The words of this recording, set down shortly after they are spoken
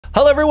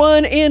Hello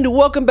everyone, and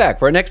welcome back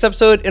for our next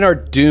episode in our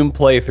Doom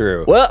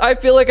playthrough. Well, I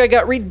feel like I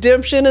got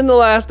redemption in the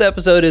last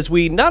episode as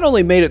we not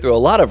only made it through a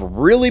lot of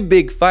really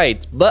big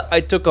fights, but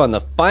I took on the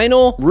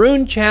final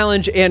rune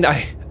challenge and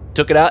I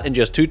took it out in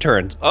just 2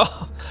 turns.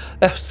 Oh,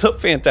 that was so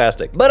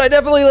fantastic. But I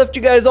definitely left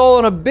you guys all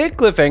on a big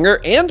cliffhanger,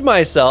 and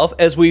myself,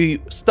 as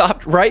we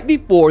stopped right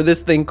before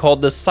this thing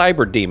called the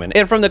Cyber Demon.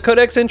 And from the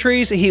Codex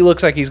entries, he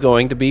looks like he's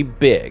going to be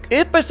big.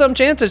 If by some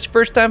chance it's your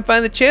first time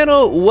finding the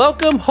channel,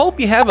 welcome. Hope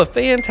you have a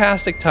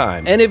fantastic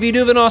time. And if you do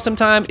have an awesome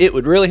time, it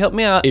would really help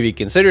me out if you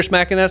consider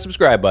smacking that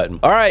subscribe button.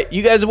 All right,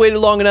 you guys have waited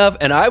long enough,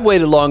 and I've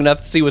waited long enough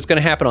to see what's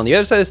gonna happen on the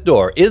other side of this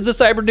door. Is the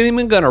Cyber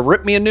Demon gonna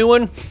rip me a new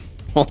one?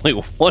 Only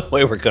one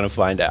way we're gonna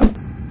find out.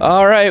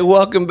 All right,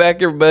 welcome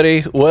back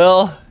everybody.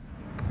 Well,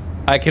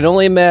 I can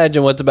only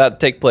imagine what's about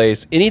to take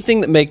place.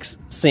 Anything that makes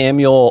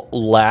Samuel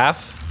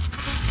laugh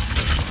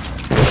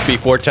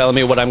before telling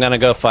me what I'm gonna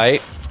go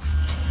fight,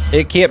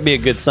 it can't be a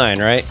good sign,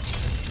 right?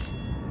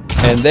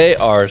 And they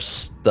are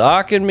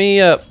stocking me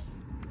up.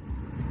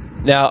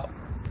 Now,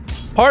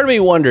 part of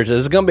me wonders,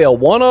 is it gonna be a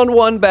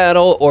one-on-one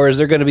battle or is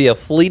there gonna be a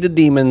fleet of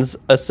demons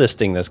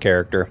assisting this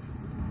character?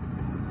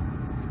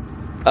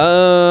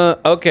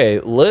 Okay,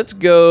 let's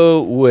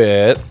go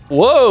with,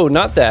 whoa,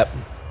 not that.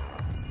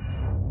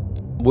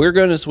 We're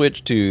gonna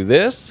switch to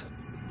this.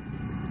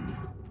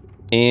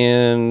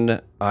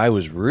 And I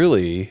was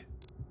really,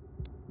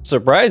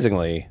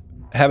 surprisingly,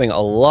 having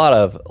a lot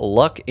of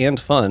luck and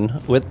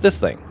fun with this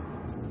thing.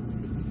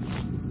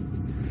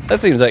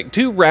 That seems like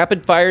 2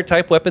 rapid fire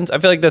type weapons. I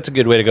feel like that's a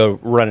good way to go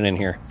running in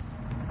here.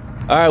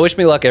 All right, wish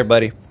me luck,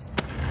 everybody.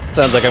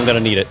 Sounds like I'm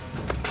gonna need it.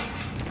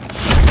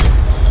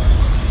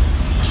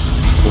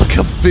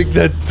 Look how big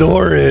that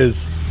door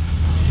is.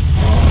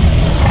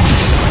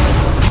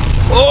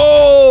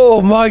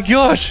 Oh my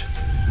gosh.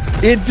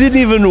 It didn't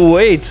even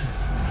wait.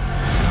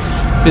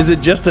 Is it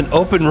just an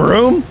open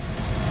room?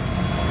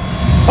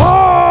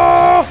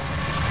 Oh!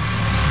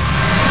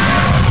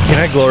 Can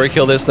I glory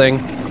kill this thing?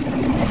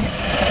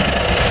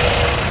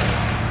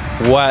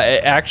 Wow,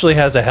 it actually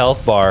has a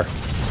health bar.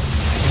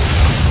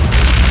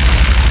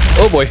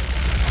 Oh boy.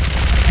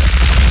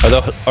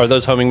 Are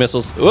those homing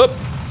missiles? Whoop.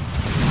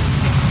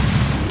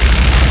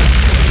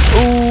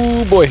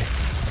 Oh boy.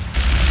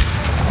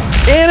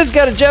 And it's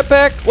got a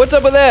jetpack. What's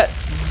up with that?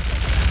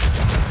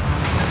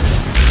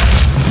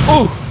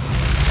 Ooh.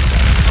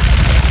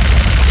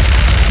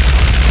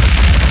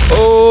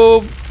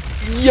 Oh,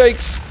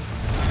 yikes.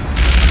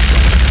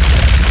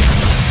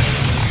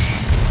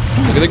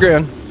 Look at the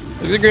ground.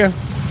 Look at the ground.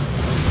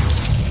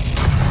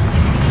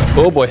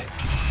 Oh boy.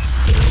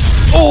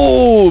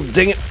 Oh,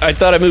 dang it. I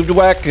thought I moved to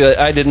whack.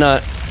 I did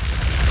not.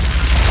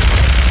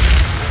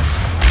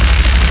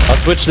 I'll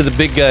switch to the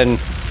big gun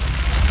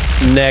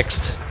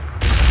next.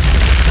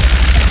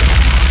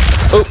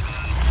 Oh,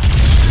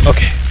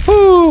 okay.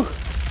 Woo.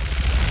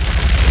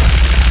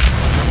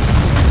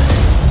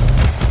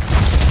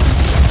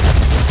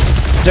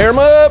 Tear him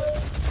up.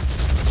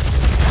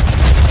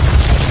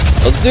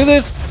 Let's do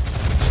this.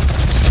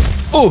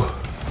 Ooh.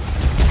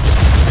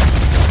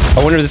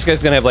 I wonder if this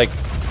guy's gonna have like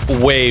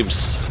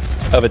waves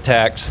of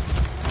attacks.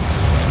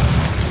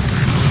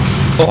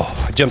 Oh,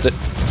 I jumped it.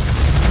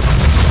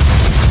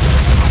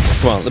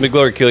 Come on, let me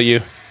glory kill you.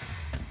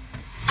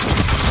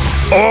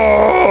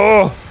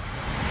 Oh!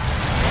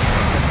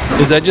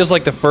 Is that just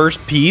like the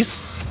first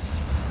piece?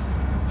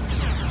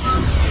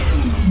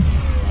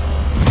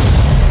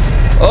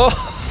 Oh!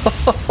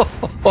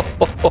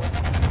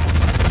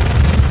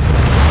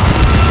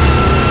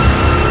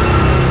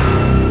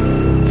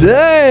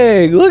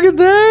 Dang, look at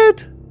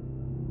that!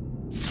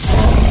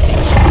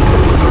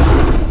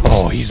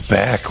 Oh, he's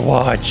back,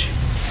 watch.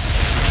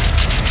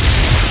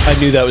 I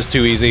knew that was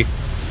too easy.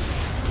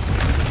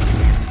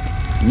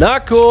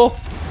 Not cool.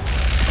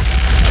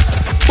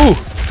 Ooh.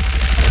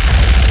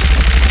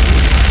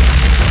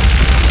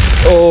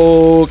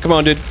 Oh, come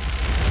on, dude.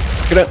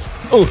 Get up.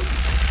 Oh.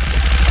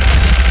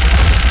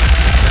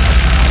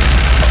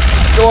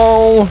 Go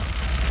on.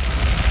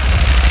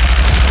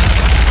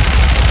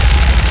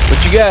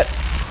 What you got?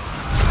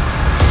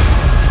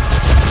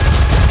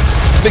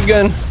 Big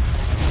gun.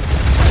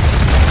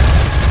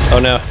 Oh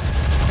no.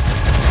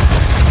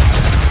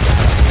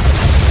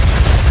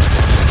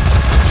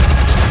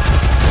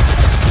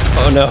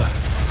 Oh no.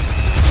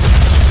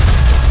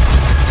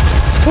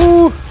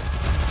 Woo.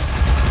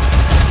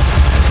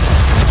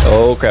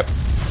 Oh crap.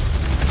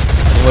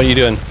 What are you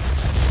doing?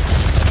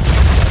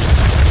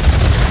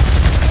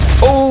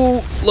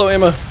 Oh, low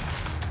ammo.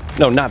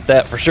 No, not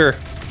that for sure.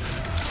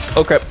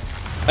 Oh crap.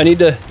 I need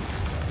to.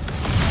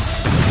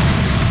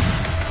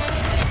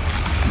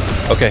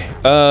 Okay,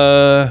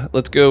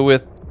 let's go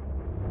with.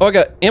 Oh, I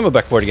got ammo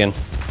back for it again.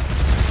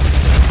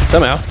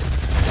 Somehow.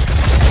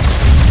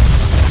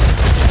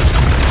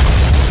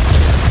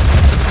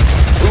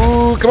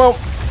 Ooh, come on.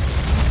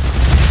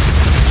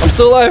 I'm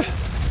still alive.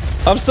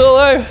 I'm still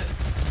alive.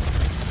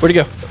 Where'd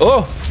he go?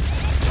 Oh,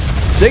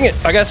 dang it.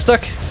 I got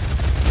stuck.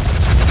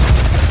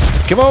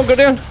 Come on, go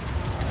down.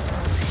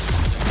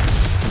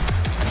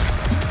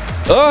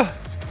 Oh,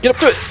 get up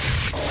to it.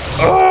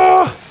 Oh!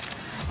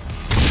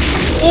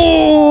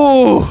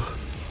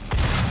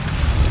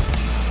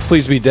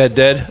 Please be dead,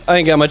 dead. I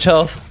ain't got much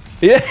health.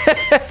 Yeah.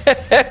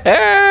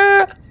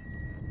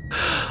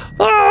 Oh,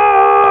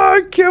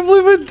 I can't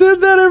believe I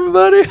did that,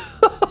 everybody.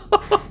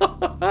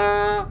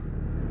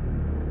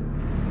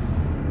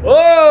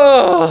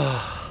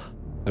 Oh,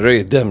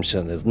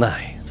 redemption is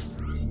nice.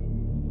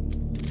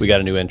 We got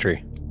a new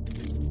entry.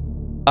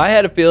 I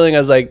had a feeling, I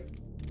was like,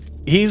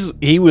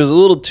 he was a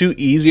little too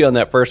easy on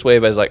that first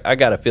wave. I was like, I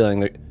got a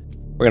feeling that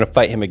we're gonna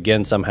fight him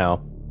again somehow.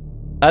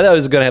 I thought I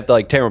was gonna have to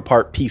like tear him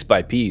apart piece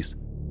by piece.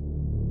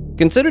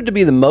 Considered to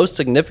be the most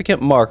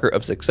significant marker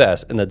of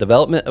success in the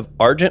development of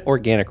Argent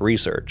organic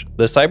research,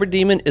 the Cyber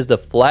Demon is the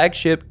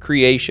flagship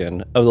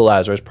creation of the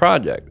Lazarus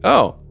Project.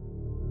 Oh.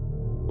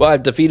 Well,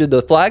 I've defeated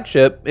the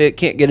flagship. It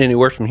can't get any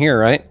worse from here,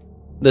 right?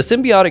 The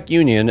symbiotic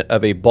union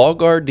of a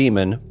Bulgar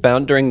demon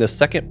found during the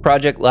second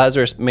Project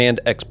Lazarus manned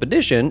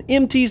expedition,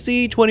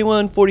 MTC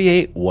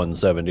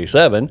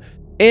 2148-177,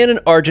 and an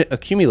Argent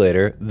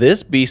accumulator,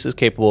 this beast is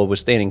capable of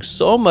withstanding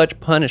so much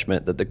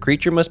punishment that the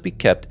creature must be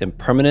kept in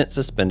permanent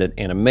suspended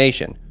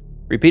animation.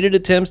 Repeated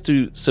attempts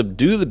to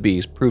subdue the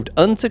beast proved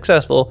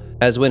unsuccessful,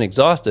 as when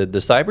exhausted, the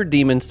Cyber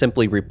Demon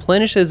simply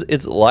replenishes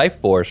its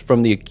life force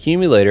from the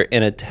accumulator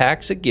and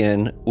attacks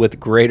again with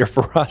greater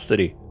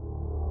ferocity.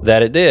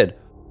 That it did.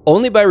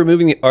 Only by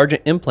removing the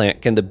Argent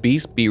implant can the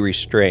beast be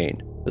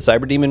restrained. The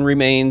Cyber Demon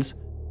remains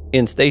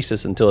in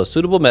stasis until a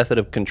suitable method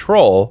of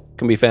control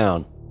can be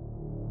found.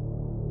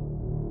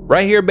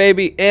 Right here,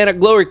 baby, and I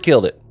glory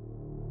killed it.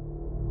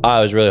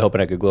 I was really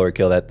hoping I could glory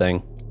kill that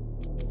thing.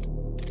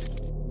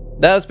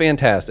 That was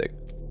fantastic.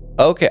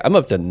 Okay, I'm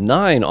up to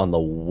 9 on the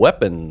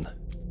weapon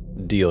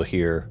deal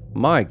here.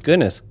 My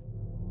goodness.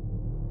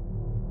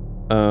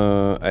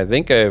 I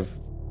think I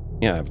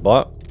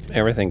bought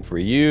everything for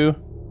you.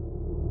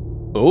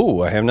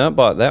 Oh, I have not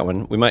bought that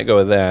one. We might go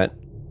with that.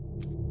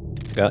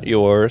 Got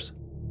yours.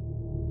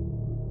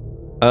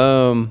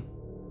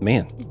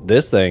 Man,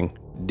 this thing.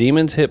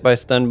 Demons hit by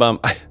stun bomb.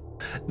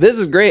 This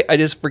is great. I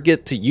just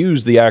forget to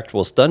use the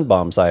actual stun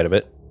bomb side of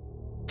it.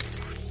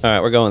 All right,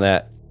 we're going with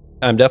that.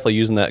 I'm definitely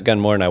using that gun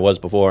more than I was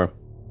before.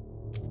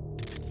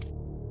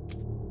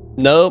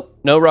 Nope,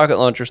 no rocket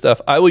launcher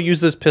stuff. I will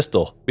use this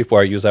pistol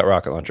before I use that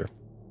rocket launcher.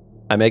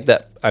 I make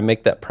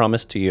that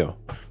promise to you.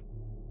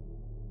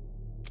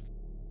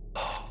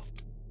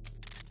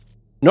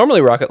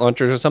 Normally rocket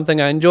launchers are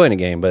something I enjoy in a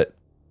game, but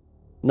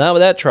not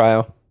with that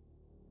trial.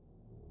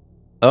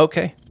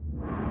 Okay.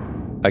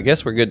 I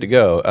guess we're good to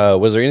go.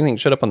 Was there anything that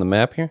showed up on the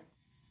map here?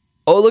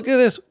 Oh, look at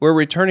this. We're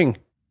returning.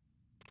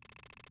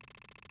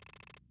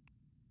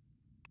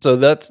 So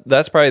that's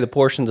probably the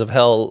portions of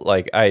hell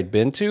like I had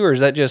been to, or is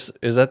that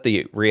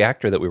the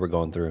reactor that we were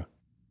going through?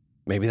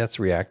 Maybe that's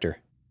the reactor.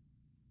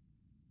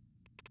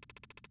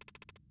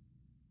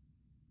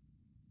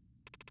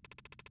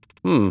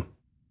 Well,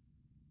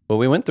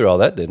 we went through all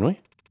that, didn't we?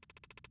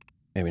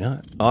 Maybe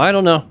not. Oh, I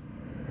don't know.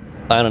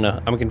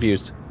 I'm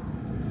confused.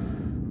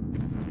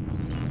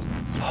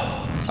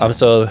 I'm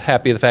so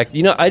happy with the fact,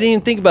 you know, I didn't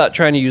even think about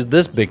trying to use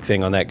this big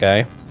thing on that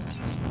guy.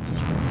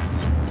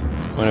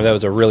 Wonder if that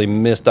was a really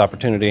missed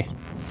opportunity.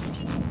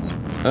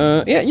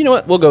 Yeah, you know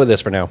what? We'll go with this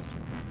for now.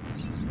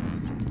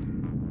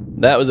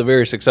 That was a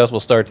very successful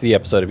start to the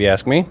episode, if you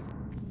ask me.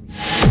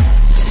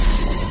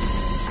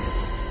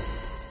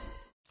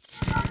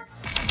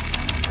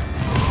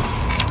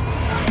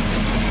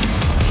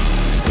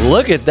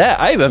 Look at that.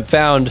 I even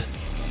found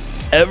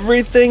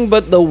everything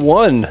but the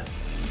one.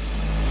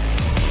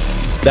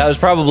 That was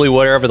probably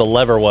whatever the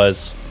lever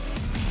was.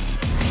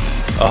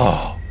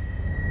 Oh.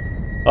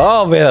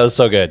 Oh man, that was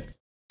so good.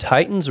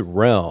 Titan's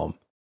Realm.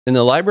 In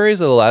the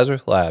libraries of the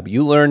Lazarus Lab,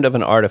 you learned of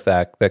an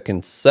artifact that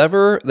can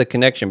sever the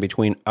connection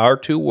between our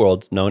two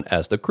worlds known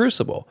as the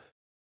Crucible.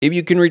 If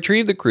you can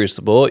retrieve the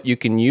Crucible, you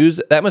can use,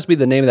 that must be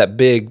the name of that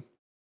big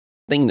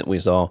thing that we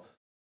saw.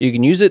 You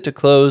can use it to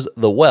close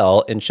the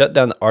well and shut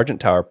down the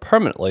Argent Tower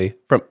permanently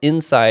from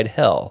inside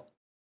hell.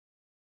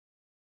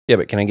 Yeah,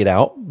 but can I get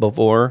out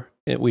before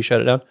we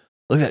shut it down?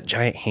 Look at that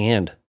giant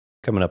hand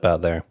coming up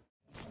out there.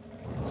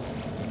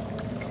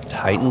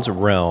 Titan's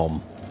Realm.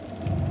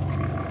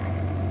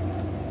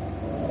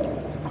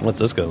 What's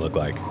this gonna look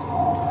like?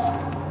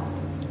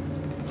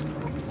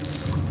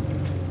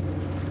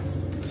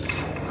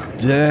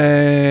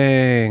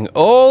 Dang.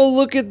 Oh,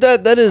 look at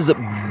that. That is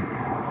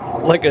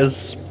like a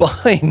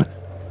spine.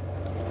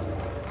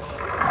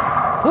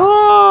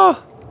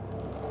 Oh,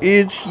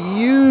 it's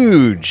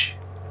huge.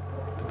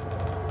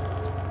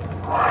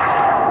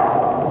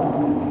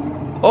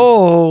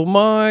 Oh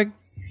my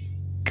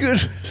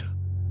goodness.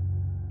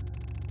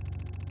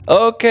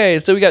 Okay,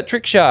 so we got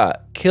trick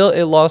shot. Kill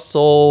a lost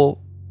soul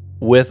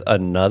with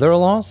another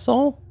lost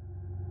soul?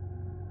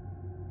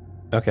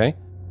 Okay.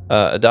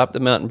 Adopt the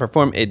mount and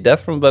perform a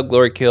death from above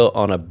glory kill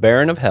on a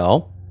Baron of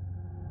Hell.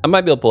 I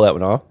might be able to pull that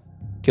one off.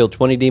 Kill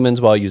 20 demons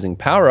while using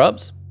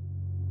power-ups.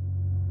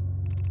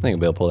 I think I'll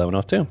be able to pull that one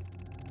off too.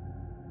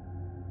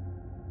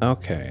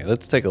 Okay,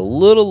 let's take a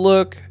little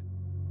look.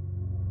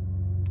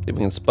 See if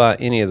we can spot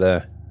any of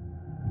the...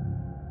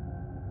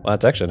 Well,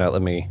 it's actually not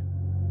letting me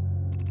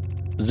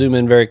zoom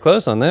in very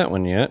close on that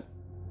one yet.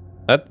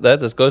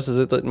 That's as close as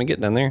it's letting me get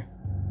down there.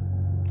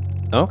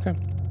 Okay.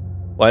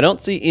 Well, I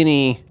don't see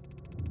any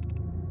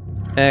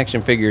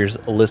action figures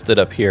listed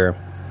up here,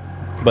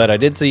 but I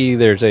did see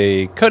there's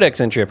a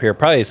codex entry up here,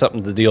 probably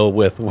something to deal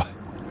with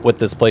what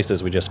this place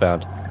is we just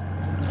found.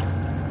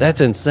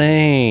 That's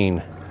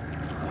insane.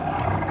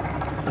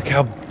 Look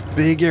how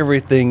big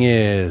everything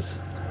is.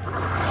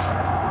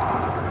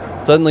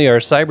 Suddenly our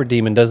cyber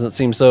demon doesn't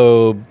seem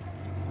so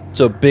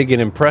big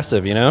and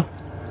impressive, you know?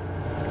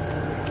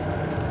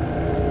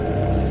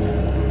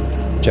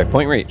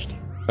 Checkpoint reached.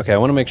 Okay, I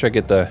want to make sure I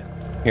get the...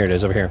 Here it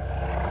is, over here.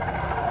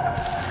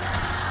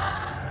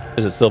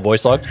 Is it still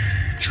voice logged? The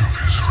age of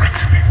his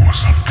reckoning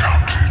was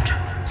uncounted.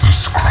 The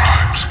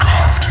scribes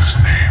carved his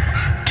name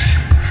deep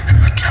in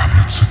the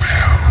tablets of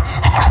hell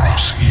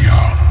across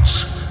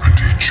eons, and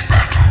each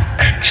battle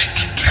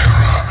etched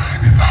terror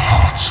in the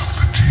hearts of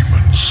the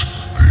demons.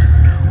 They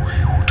knew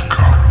he would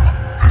come,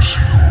 as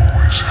he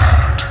always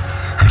had,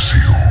 as he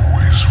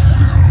always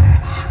will,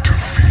 to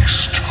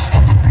feast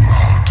on the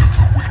blood of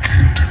the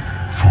wicked,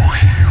 for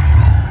he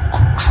alone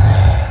could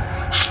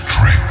draw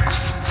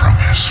strength from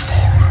his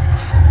fallen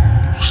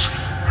foes,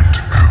 and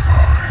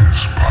ever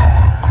his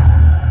power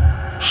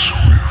grew,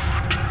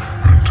 swift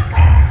and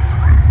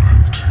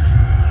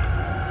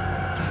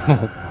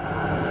unrelenting.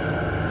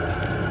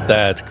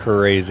 That's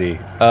crazy.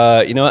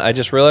 You know what? I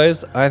just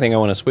realized I think I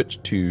want to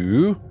switch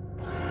to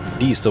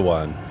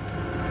Disawan.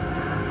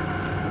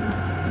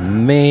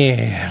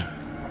 Man.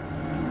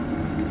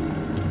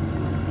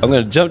 I'm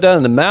going to jump down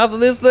in the mouth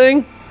of this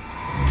thing.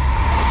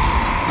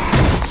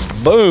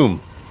 Boom.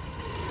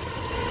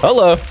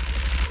 Hello.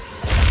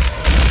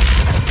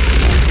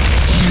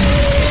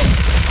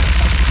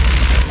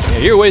 Yeah,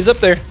 you're ways up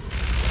there.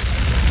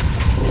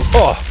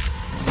 Oh.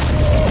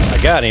 I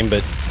got him,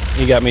 but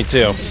he got me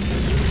too.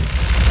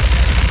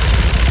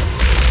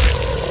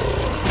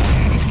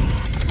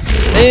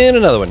 And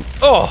another one.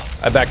 Oh,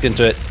 I backed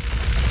into it.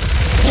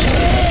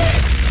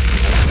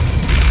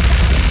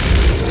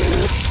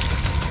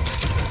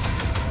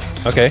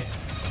 Okay.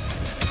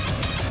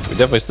 We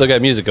definitely still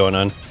got music going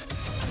on.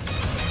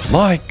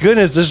 My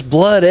goodness, there's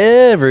blood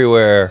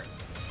everywhere.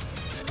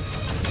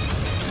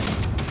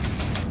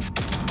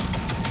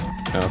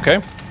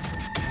 Okay.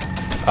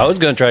 I was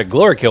gonna try to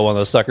glory kill one of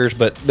those suckers,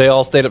 but they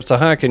all stayed up so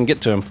high I couldn't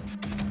get to them.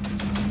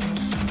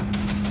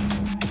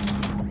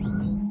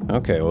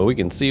 Okay, well we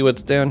can see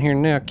what's down here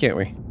now, can't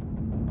we?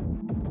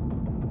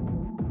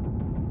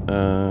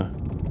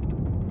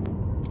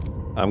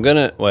 I'm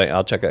gonna, wait,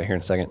 I'll check that here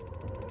in a second.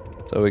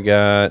 So we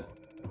got,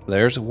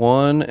 there's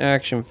one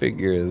action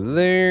figure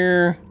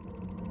there.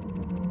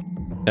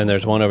 And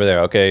there's one over there.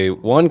 Okay,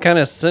 one kind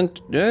of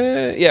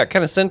yeah,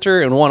 kind of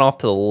center and one off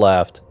to the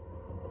left.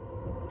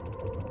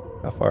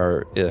 How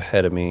far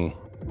ahead of me?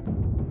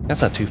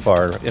 That's not too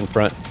far in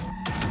front.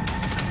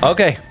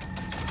 Okay.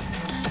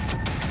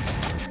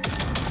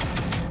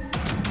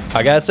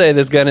 I gotta say,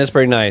 this gun is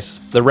pretty nice.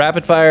 The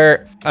rapid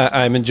fire,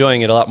 I'm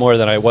enjoying it a lot more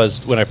than I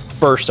was when I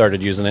first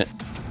started using it.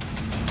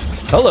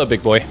 Hello,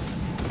 big boy.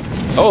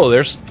 Oh,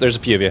 there's a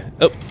few of you.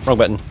 Oh, wrong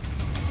button.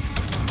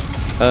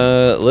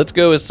 Let's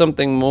go with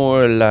something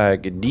more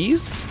like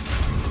these.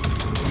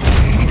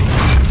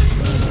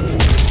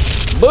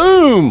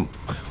 Boom!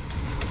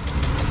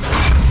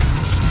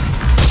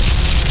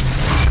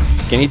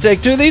 Can he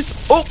take two of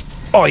these? Oh,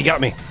 oh, he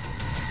got me.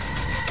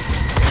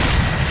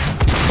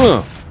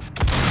 Huh.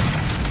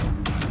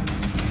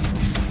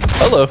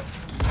 Hello.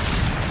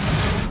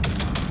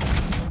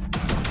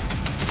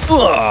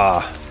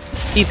 Ugh.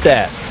 Eat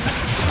that.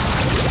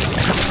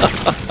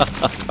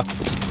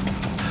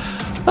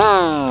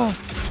 Ah,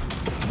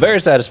 very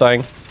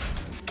satisfying.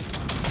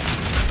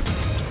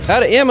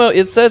 Out of ammo,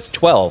 it says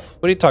 12.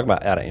 What are you talking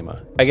about, out of ammo?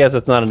 I guess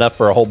it's not enough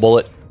for a whole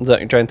bullet. Is that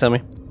what you're trying to tell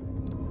me?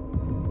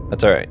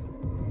 That's all right.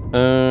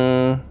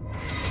 All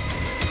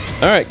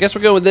right, guess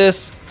we're going with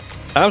this.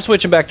 I'm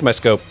switching back to my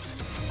scope.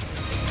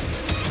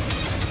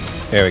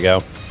 There we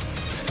go.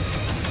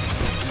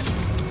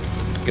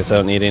 Guess I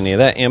don't need any of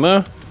that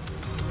ammo.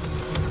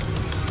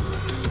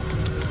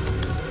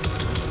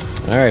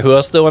 All right, who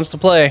else still wants to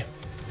play?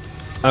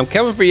 I'm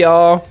coming for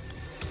y'all.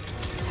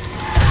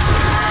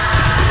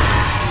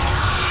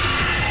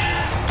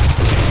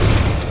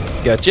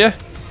 Gotcha.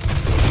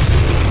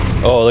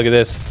 Oh, look at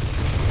this.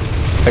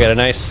 I got a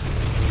nice.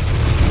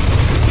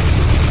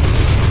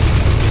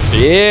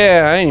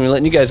 Yeah, I ain't even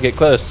letting you guys get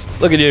close.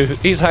 Look at you.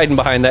 He's hiding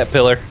behind that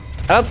pillar.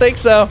 I don't think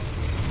so.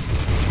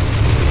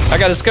 I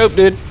got a scope,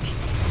 dude.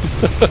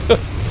 That's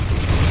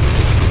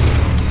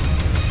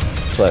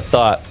what I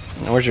thought.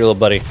 Where's your little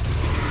buddy?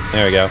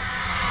 There we go.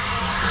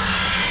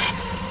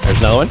 There's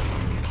another one.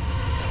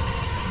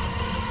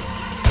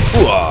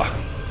 Ooh-ah.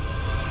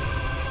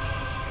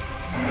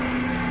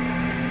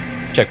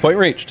 Checkpoint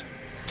reached.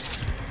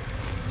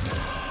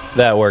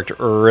 That worked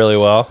really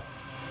well.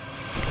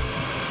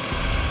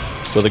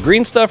 Will the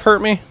green stuff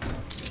hurt me?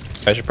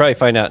 I should probably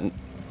find out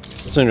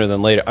sooner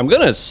than later. I'm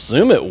gonna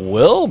assume it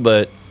will,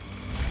 but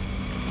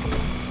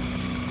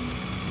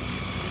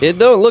it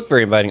don't look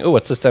very inviting. Oh,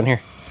 what's this down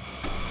here?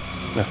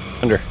 No,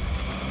 under.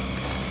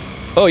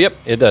 Oh, yep,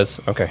 it does.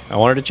 Okay, I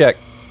wanted to check.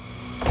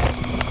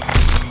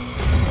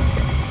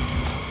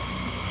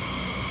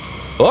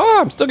 Oh,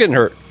 I'm still getting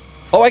hurt.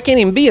 Oh, I can't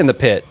even be in the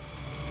pit.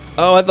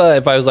 Oh, I thought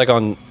if I was like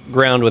on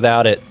ground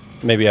without it,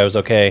 maybe I was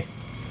okay.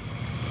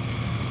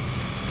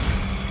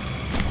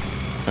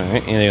 All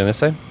right, anything on this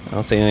side? I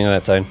don't see anything on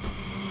that side.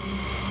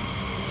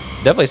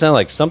 Definitely sounded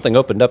like something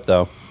opened up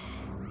though.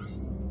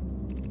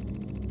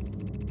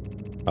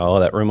 Oh,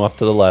 that room off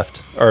to the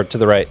left, or to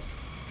the right.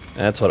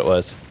 That's what it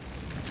was.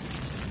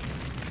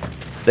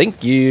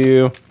 Thank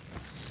you.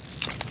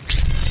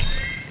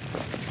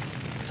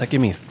 Does that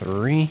give me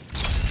 3?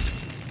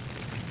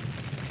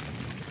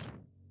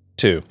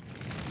 2.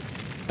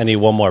 I need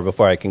 1 more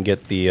before I can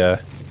get the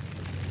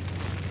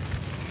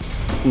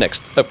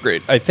next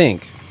upgrade, I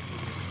think.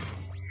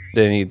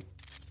 Did I need...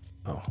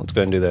 Oh, let's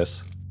go ahead and do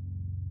this.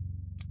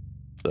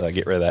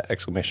 Get rid of that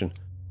exclamation.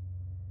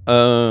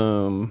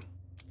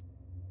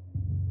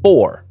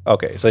 4.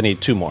 Okay, so I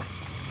need 2 more.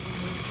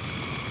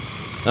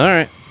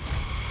 Alright.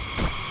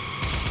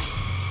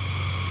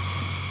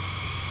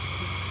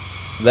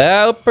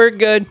 That pretty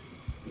good.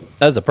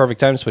 That was the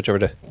perfect time to switch over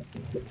to...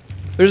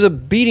 There's a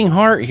beating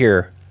heart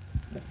here.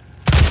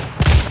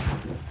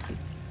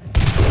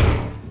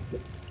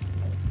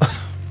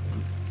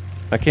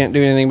 I can't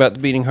do anything about the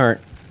beating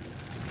heart.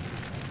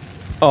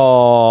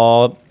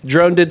 Oh,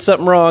 drone did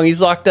something wrong.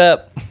 He's locked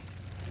up.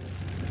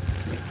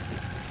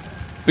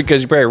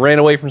 Because you probably ran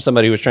away from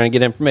somebody who was trying to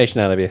get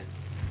information out of you.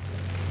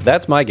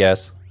 That's my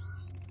guess.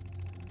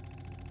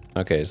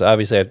 Okay, so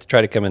obviously I have to try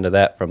to come into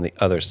that from the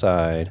other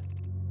side.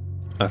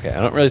 Okay,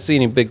 I don't really see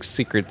any big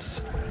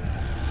secrets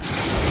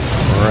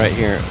right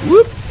here.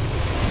 Whoop!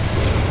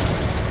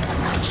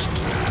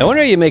 I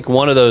wonder how you make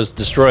one of those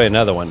destroy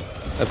another one.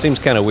 That seems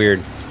kind of weird.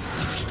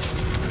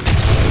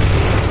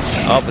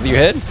 Off with your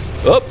head.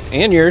 Oh,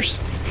 and yours.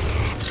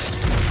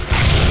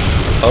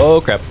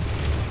 Oh, crap.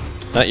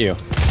 Not you.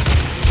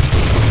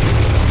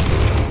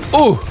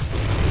 Ooh!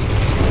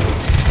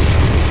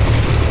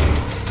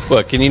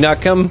 What, can you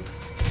not come?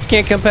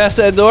 Can't come past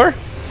that door?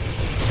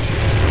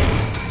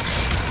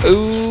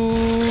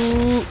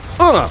 Ooh!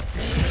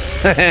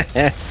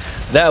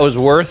 That was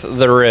worth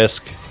the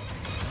risk.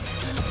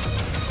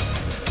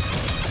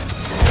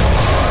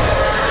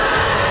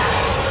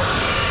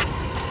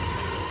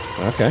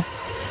 Okay.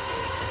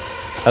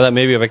 I thought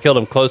maybe if I killed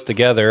them close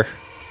together,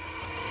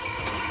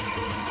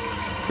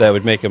 that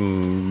would make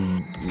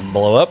them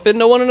blow up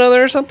into one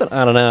another or something?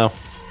 I don't know.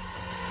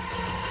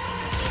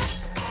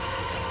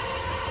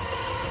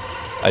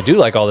 I do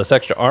like all this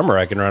extra armor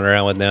I can run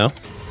around with now.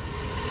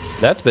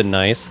 That's been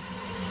nice.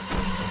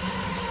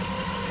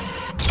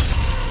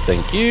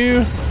 Thank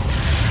you.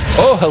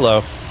 Oh,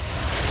 hello.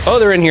 Oh,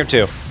 they're in here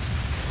too.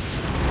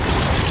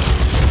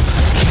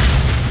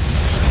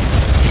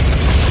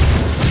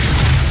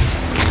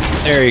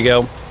 There you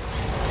go.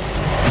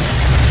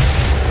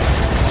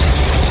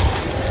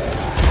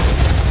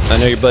 I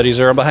know your buddies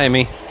are behind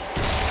me.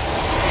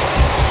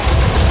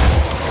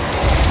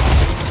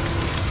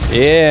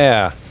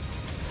 Yeah.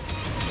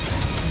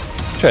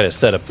 Try to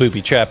set a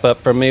booby trap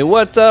up for me.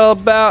 What's that all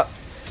about?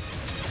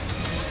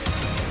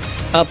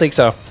 I don't think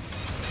so.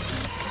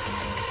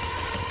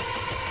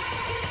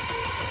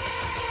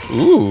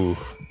 Ooh.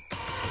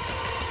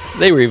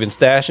 They were even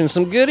stashing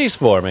some goodies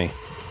for me.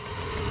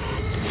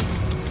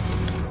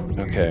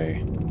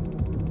 Okay.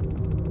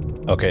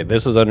 Okay,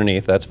 this is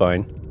underneath. That's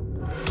fine.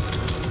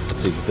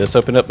 Let's see. Did this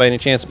open up by any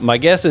chance? My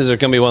guess is there's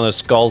going to be one of those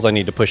skulls I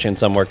need to push in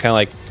somewhere. Kind of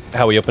like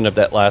how we opened up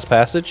that last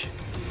passage.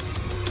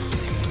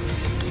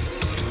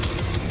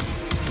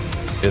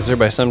 Is there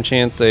by some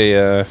chance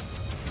a...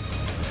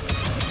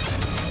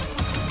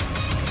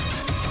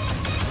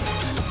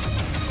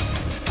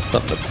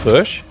 something to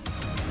push?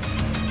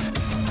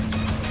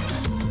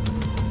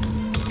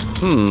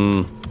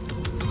 I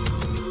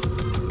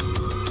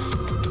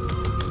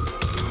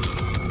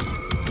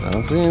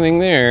don't see anything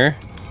there.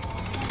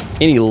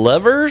 Any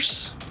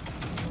levers?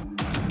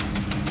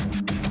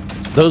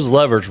 Those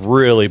levers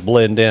really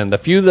blend in. The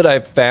few that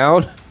I've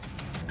found,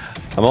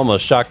 I'm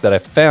almost shocked that I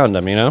found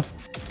them, you know?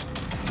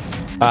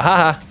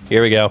 Aha!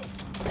 Here we go.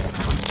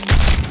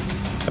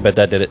 I bet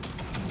that did it.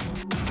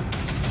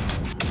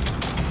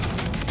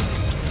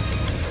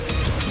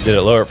 Did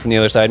it lower it from the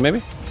other side,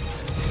 maybe?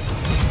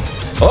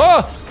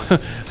 Oh!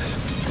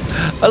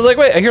 I was like,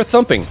 wait, I hear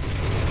thumping.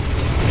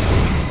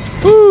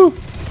 Woo!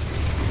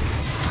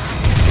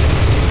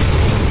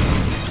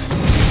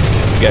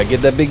 Gotta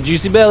get that big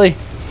juicy belly.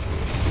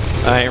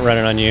 I ain't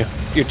running on you.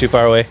 You're too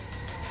far away.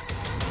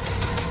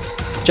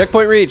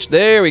 Checkpoint reached.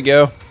 There we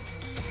go.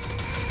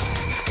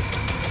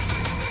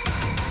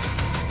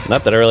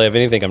 Not that I really have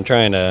anything I'm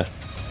trying to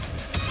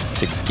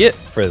get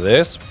for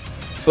this,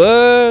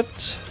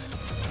 but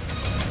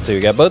so we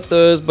got both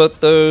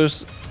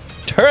those.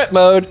 Turret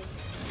mode.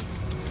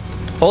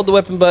 Hold the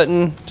weapon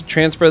button to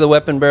transfer the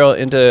weapon barrel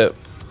into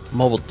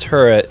mobile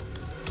turret.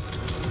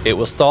 It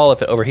will stall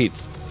if it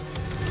overheats.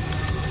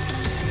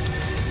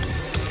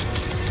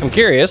 I'm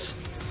curious.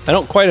 I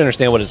don't quite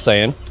understand what it's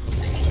saying.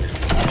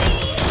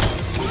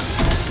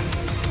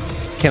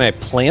 Can I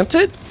plant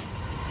it?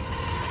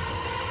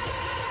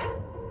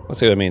 Let's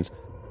see what it means.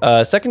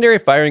 Secondary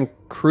firing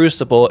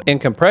crucible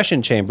and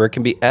compression chamber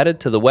can be added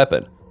to the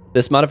weapon.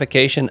 This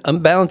modification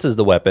unbalances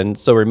the weapon,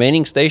 so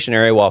remaining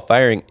stationary while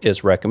firing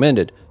is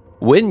recommended.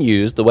 When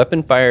used, the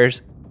weapon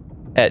fires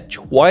at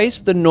twice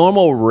the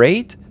normal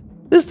rate.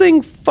 This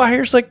thing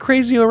fires like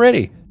crazy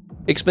already,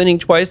 expending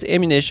twice the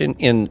ammunition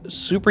and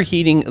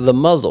superheating the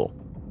muzzle.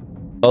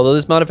 Although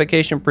this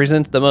modification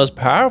presents the most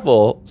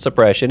powerful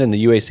suppression in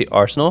the UAC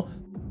arsenal,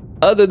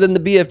 other than the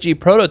BFG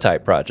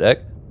prototype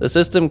project, the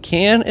system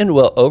can and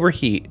will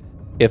overheat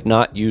if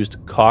not used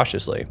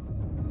cautiously.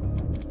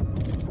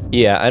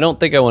 Yeah, I don't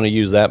think I want to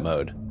use that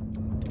mode.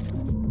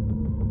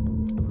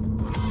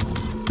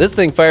 This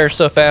thing fires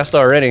so fast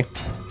already.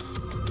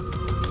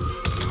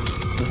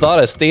 The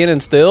thought of standing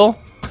still?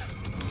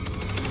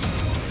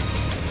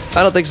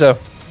 I don't think so.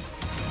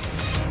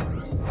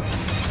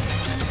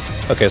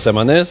 Okay, so I'm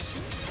on this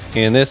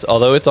and this,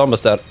 although it's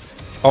almost out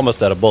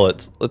of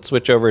bullets. Let's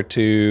switch over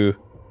to...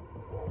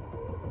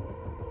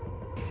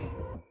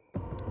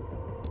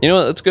 You know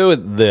what, let's go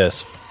with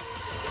this.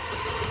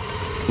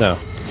 No,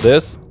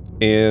 this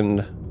and...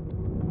 It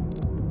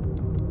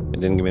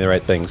didn't give me the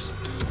right things.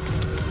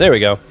 There we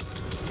go.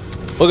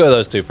 We'll go with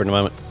those two for the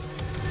moment.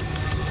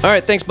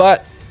 Alright, thanks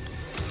bot.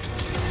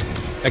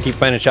 I keep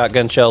finding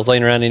shotgun shells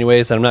laying around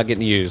anyways that I'm not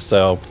getting to use,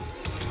 so...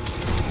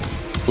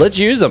 Let's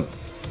use them.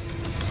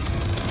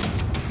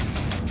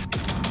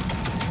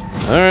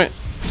 Alright.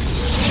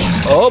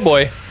 Oh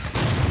boy.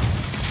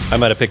 I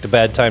might have picked a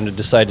bad time to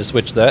decide to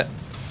switch that.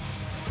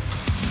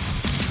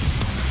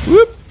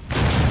 Whoop.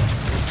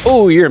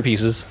 Oh, you're in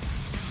pieces.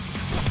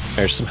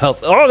 There's some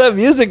health. Oh, that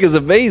music is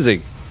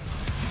amazing.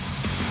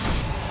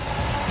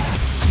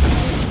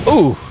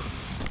 Ooh.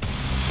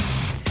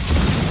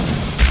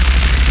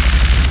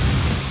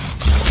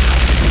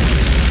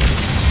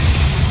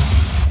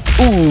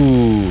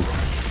 Ooh.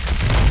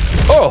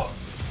 Oh,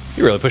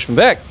 you really pushed me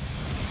back.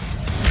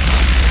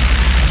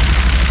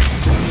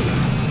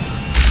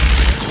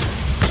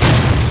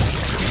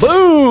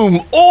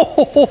 Boom!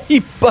 Oh,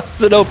 he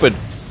busted open.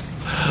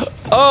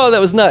 Oh, that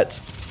was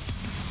nuts.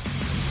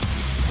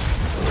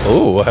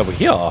 Oh, what have we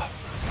here?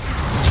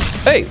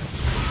 Hey,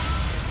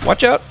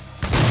 watch out.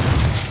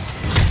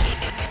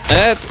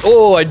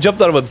 Oh, I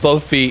jumped on him with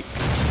both feet.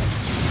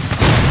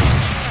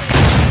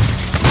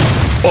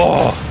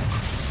 Oh.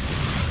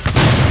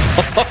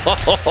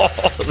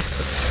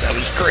 That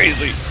was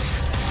crazy.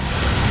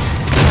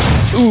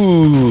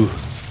 Ooh.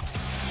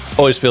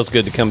 Always feels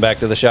good to come back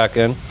to the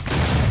shotgun.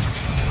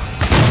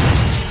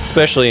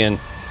 Especially in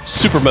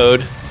super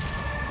mode.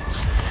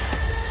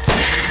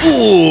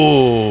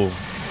 Ooh.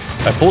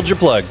 I pulled your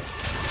plug.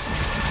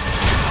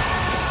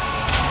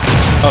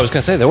 Oh, I was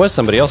gonna say, there was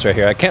somebody else right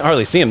here. I can't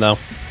hardly see him though.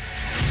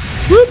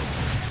 Whoop.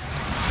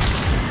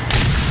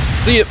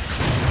 See it.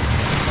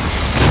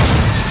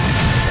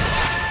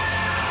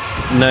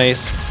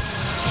 Nice.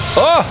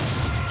 Oh!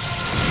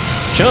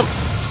 Jump.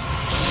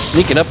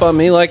 Sneaking up on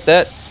me like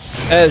that,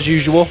 as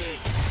usual.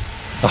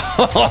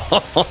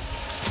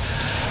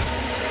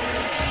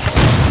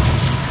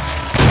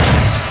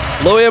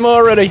 Low ammo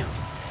already.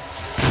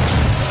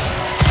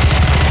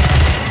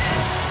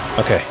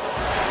 Okay.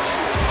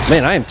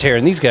 Man, I am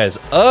tearing these guys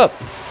up.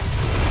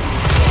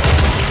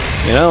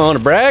 You know, I don't want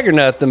to brag or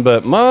nothing,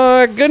 but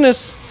my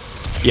goodness.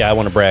 Yeah, I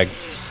want to brag.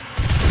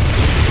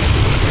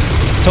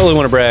 Totally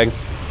want to brag.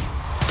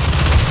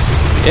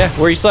 Yeah,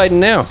 where are you sliding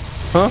now?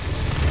 Huh?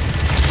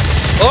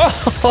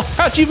 Oh,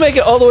 how'd you make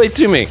it all the way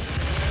to me?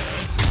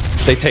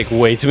 They take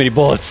way too many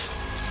bullets.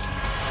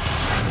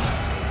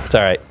 It's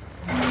all right.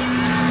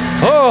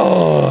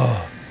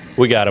 Oh,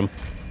 we got him.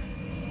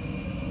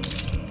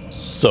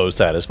 So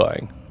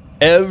satisfying.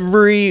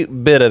 Every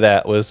bit of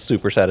that was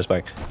super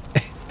satisfying.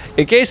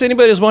 In case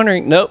anybody was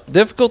wondering, nope,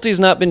 difficulty's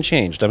not been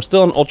changed. I'm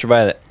still on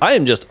ultraviolet. I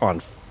am just on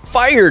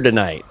fire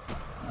tonight.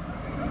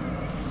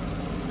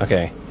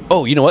 Okay.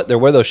 Oh, you know what? There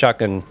were those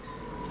shotgun.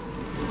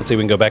 Let's see if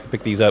we can go back and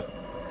pick these up.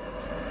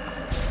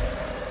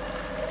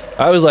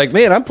 I was like,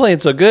 man, I'm playing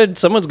so good.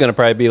 Someone's gonna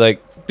probably be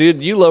like,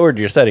 dude, you lowered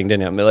your setting,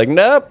 didn't you? I'm like,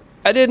 nope,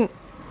 I didn't.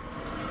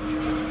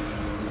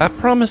 I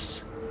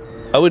promise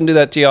I wouldn't do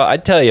that to y'all.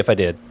 I'd tell you if I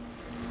did.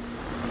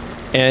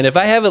 And if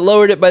I haven't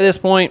lowered it by this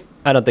point,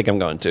 I don't think I'm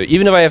going to.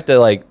 Even if I have to,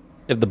 like,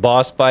 if the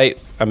boss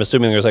fight, I'm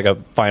assuming there's like a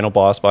final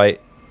boss fight.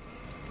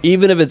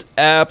 Even if it's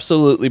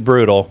absolutely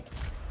brutal,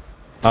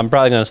 I'm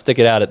probably going to stick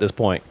it out at this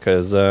point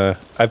because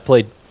I've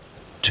played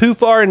too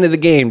far into the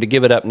game to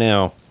give it up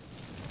now.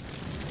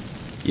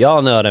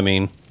 Y'all know what I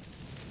mean.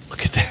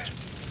 Look at that.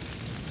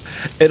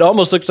 It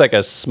almost looks like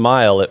a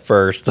smile at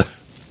first.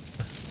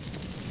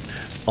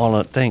 Oh,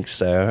 no, thanks,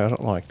 Sarah. I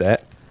don't like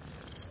that.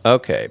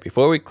 Okay,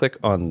 before we click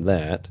on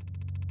that.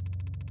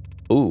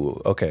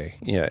 Ooh, okay.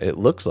 Yeah, it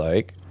looks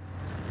like.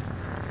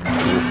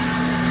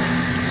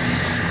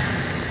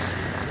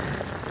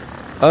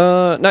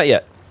 Not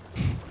yet.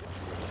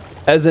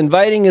 As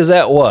inviting as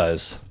that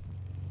was.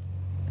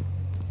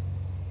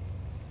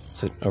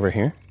 Is it over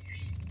here?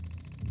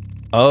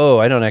 Oh,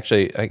 I don't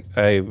actually,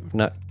 I'm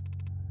not.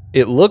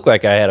 It looked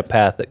like I had a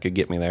path that could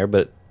get me there,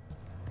 but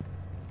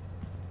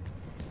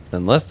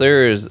unless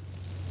there is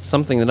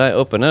something that I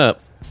open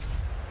up.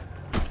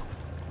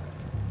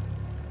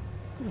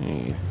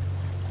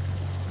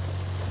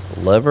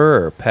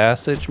 Lever or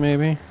passage,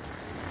 maybe?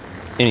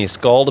 Any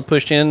skull to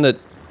push in that...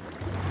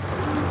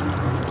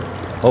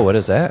 Oh, what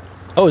is that?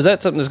 Oh, is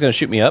that something that's going to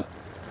shoot me up?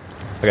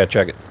 I gotta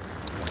check it.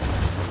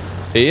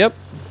 Yep.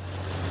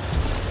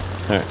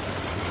 Alright.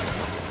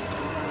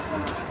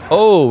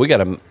 Oh, we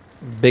got a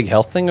big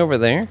health thing over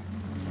there.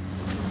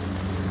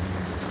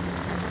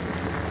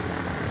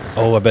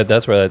 Oh, I bet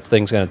that's where that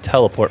thing's going to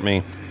teleport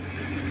me.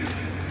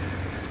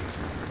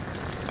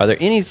 Are there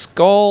any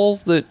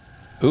skulls that...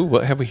 Ooh,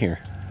 what have we here?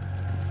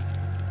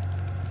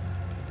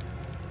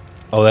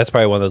 Oh, that's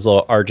probably one of those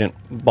little argent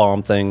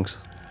bomb things.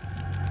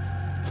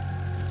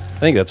 I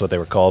think that's what they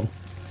were called.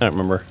 I don't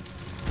remember.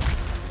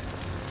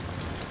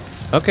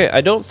 Okay, I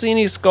don't see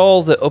any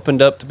skulls that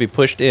opened up to be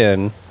pushed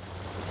in.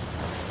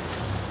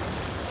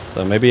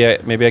 So maybe I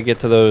get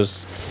to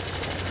those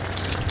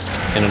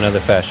in another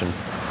fashion.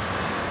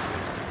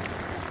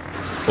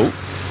 Oh.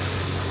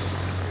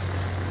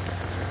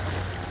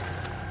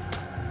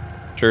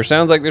 Sure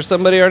sounds like there's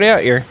somebody already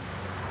out here.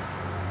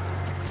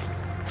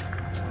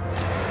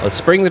 Let's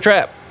spring the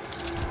trap,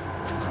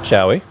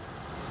 shall we?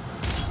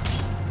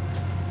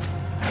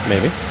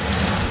 Maybe.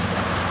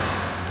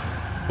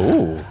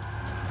 Ooh.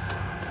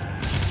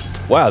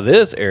 Wow,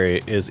 this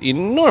area is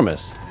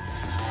enormous.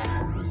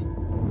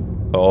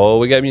 Oh,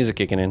 we got music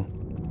kicking in.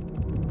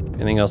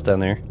 Anything else down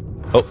there?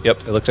 Oh, yep,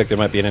 it looks like there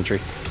might be an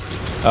entry.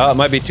 Oh, it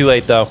might be too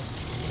late, though.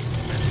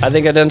 I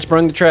think I done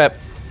sprung the trap.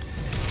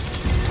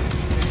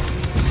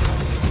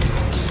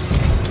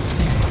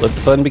 Let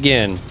the fun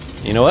begin.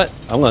 You know what?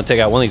 I'm gonna take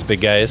out one of these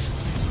big guys.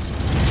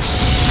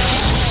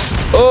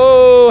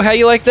 Oh, how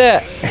you like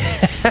that?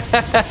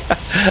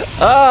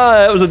 Ah,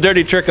 that was a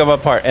dirty trick on my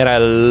part, and I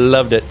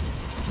loved it.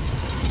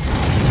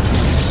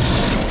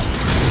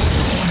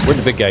 Where'd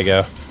the big guy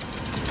go?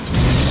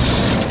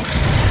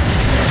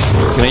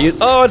 Can I use?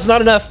 Oh, it's not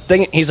enough.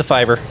 Dang it, he's a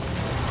 5-er.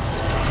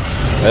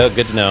 Oh,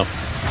 good to know.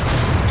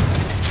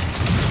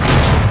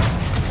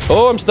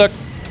 Oh, I'm stuck.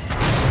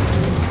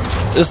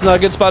 This is not a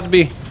good spot to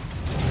be.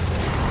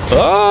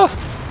 Oh!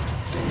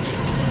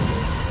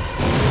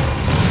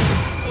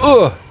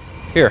 Ugh!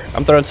 Here,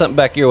 I'm throwing something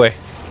back your way.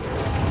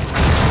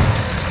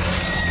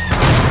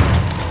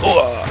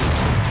 Ugh.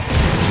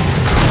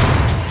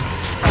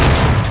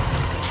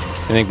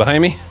 Anything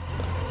behind me?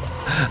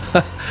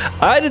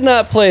 I did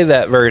not play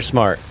that very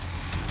smart.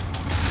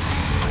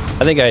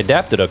 I think I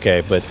adapted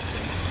okay, but...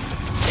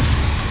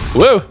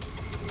 Whoa!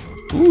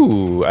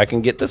 Ooh, I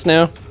can get this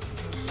now.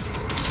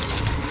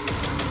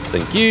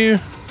 Thank you.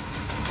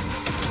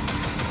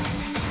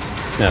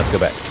 Now let's go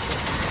back.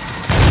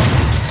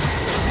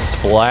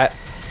 Splat.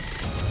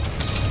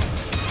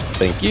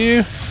 Thank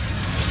you.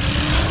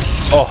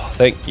 Oh,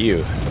 thank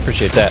you.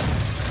 Appreciate that.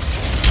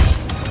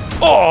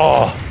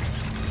 Oh!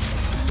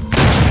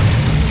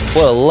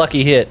 What a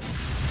lucky hit.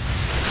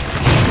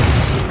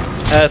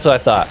 That's what I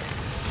thought.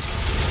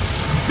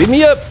 Beat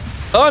me up.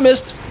 Oh, I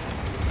missed.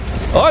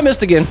 Oh, I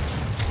missed again.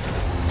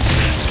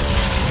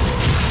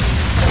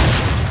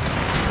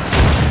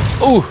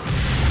 Ooh.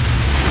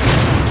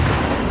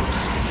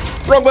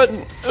 Wrong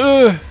button.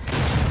 Here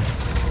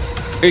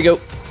you go.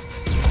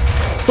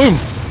 Boom.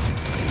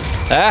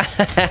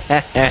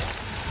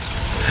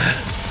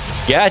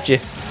 Gotcha.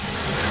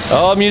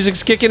 Oh,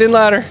 music's kicking in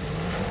louder.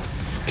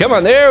 Come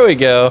on, there we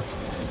go.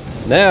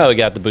 Now we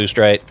got the boost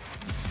right.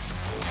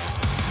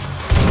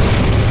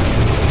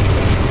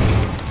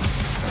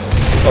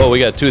 Oh, we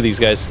got 2 of these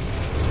guys.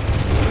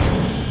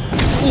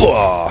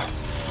 Whoa.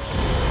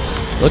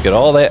 Look at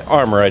all that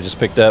armor I just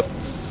picked up.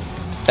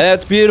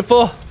 That's beautiful.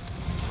 All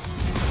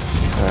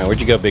right, where'd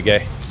you go, big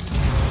guy?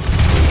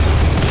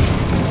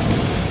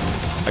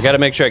 I gotta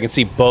make sure I can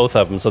see both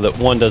of them so that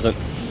one doesn't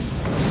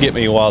get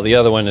me while the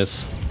other one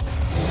is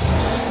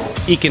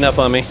eking up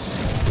on me.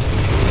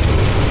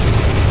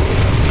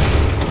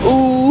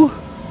 Ooh.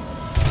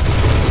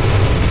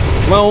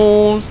 Come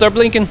on, start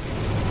blinking.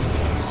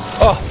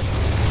 Oh,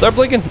 start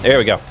blinking. There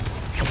we go. All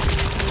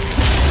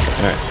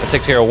right, that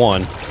takes care of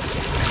one.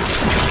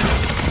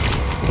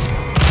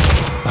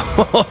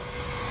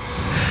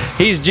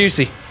 He's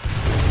juicy.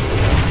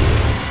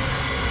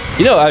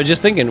 You know, I was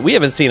just thinking, we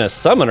haven't seen a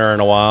summoner in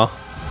a while.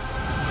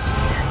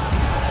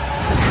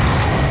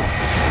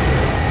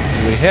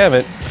 We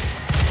haven't.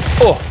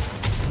 Oh!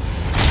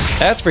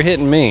 That's for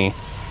hitting me.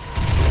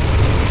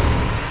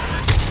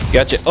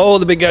 Gotcha. Oh,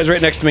 the big guy's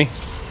right next to me.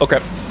 Oh,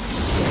 crap.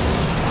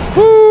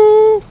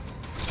 Woo!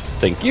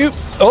 Thank you.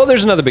 Oh,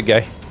 there's another big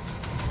guy.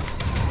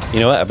 You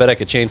know what? I bet I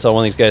could chainsaw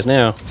one of these guys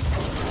now.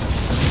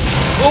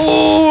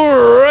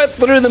 Oh, right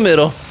through the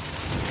middle.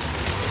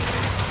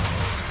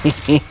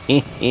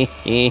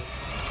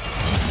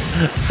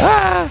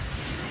 Ah!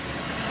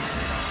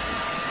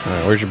 All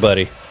right, where's your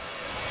buddy?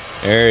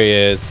 There he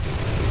is.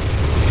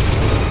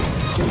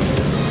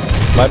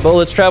 My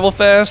bullets travel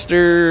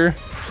faster.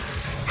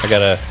 I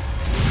gotta...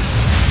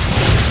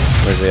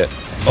 Where's he at?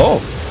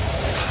 Oh!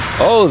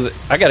 Oh,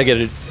 I gotta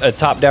get a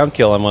top-down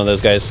kill on one of those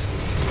guys.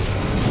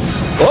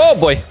 Oh,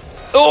 boy.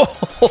 Oh,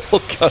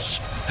 gosh.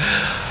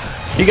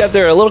 He got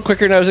there a little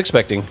quicker than I was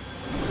expecting.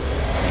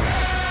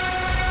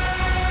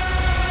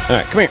 All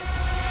right, come here.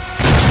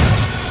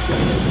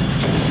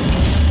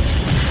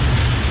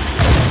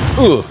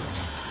 Ooh.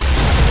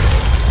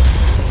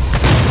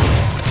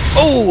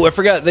 Oh, I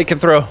forgot they can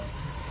throw.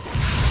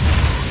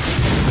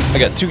 I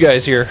got two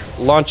guys here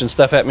launching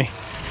stuff at me.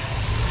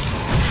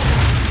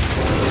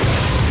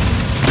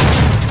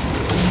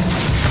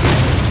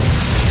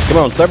 Come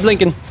on, start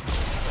blinking.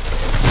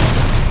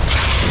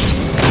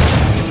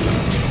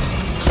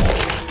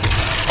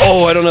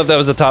 Oh, I don't know if that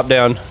was a top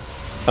down.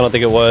 I don't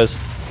think it was.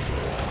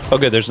 Oh,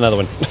 good, there's another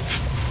one.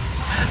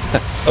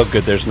 Oh,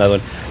 good, there's another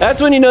one.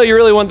 That's when you know you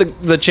really want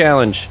the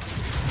challenge.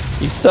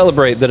 You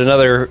celebrate that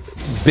another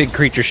big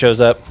creature shows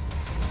up.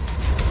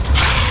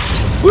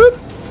 Whoop!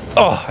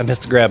 Oh, I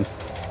missed a grab.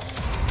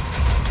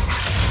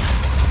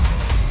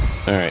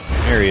 All right,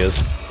 here he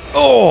is.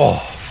 Oh,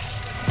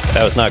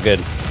 that was not good.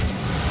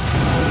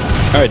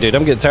 All right, dude,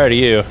 I'm getting tired of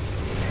you.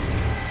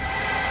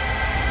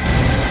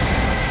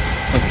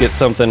 Let's get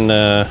something.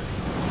 Let's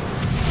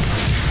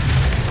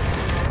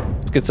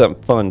get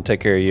something fun. Take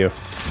care of you.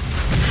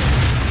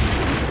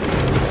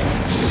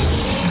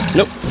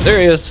 Nope, there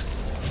he is.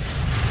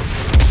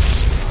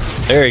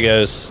 There he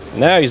goes.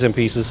 Now he's in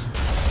pieces.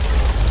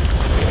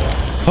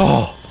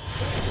 Oh,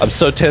 I'm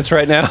so tense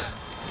right now.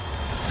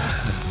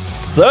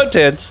 So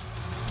tense.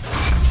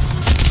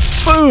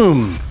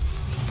 Boom.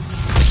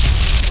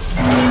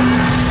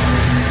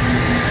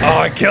 Oh,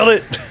 I killed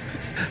it.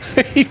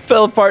 He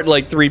fell apart in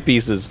like 3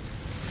 pieces.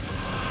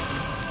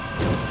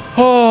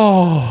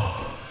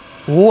 Oh,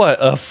 what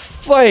a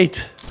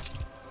fight.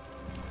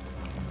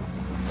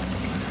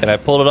 And I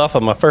pulled it off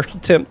on my first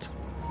attempt.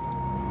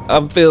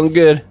 I'm feeling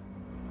good.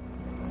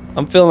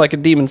 I'm feeling like a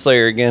demon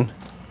slayer again.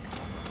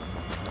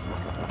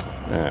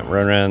 Alright,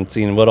 run around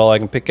seeing what all I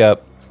can pick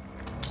up.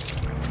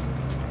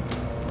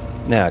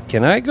 Now,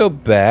 can I go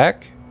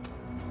back?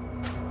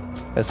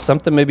 Has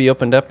something maybe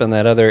opened up in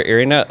that other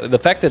area? Now, the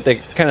fact that they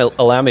kind of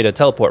allow me to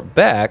teleport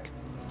back.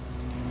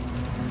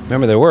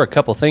 Remember, there were a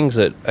couple things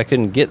that I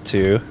couldn't get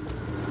to.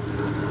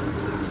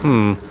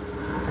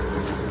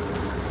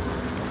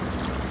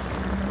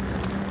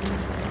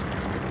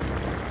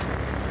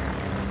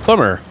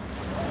 Bummer.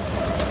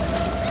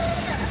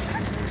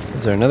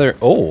 Is there another?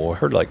 Oh, I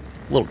heard like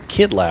little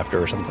kid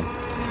laughter or something.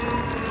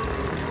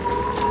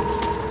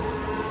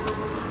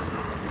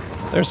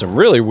 There's some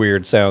really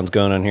weird sounds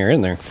going on here,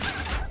 isn't there?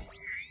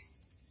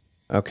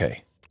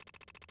 Okay.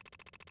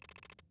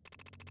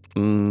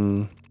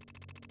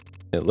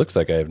 It looks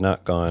like I have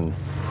not gone.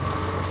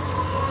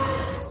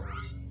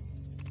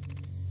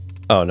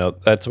 Oh, no,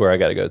 that's where I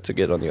gotta go to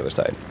get on the other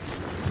side.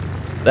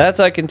 That's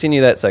I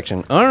continue that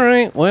section. All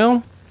right,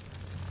 well,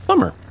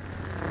 bummer.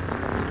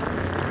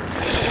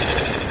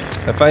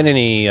 If I find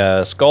any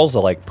skulls to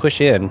like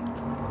push in,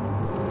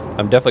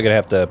 I'm definitely gonna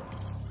have to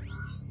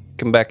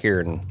come back here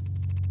and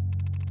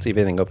see if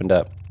anything opened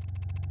up.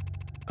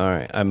 All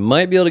right, I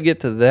might be able to get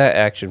to that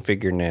action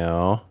figure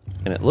now,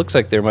 and it looks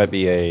like there might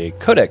be a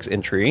codex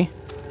entry.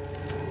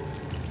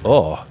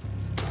 Oh,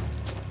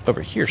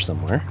 over here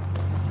somewhere.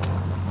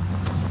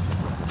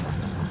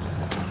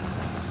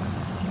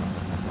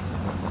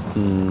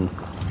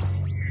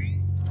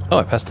 Oh,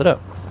 I passed it up.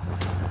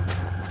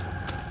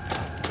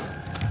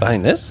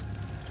 Behind this?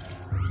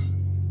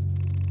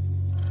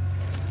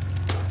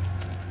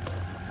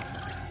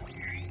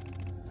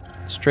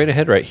 Straight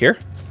ahead right here?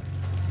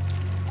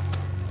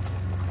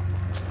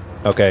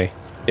 Okay,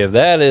 if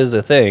that is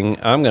a thing,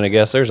 I'm gonna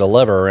guess there's a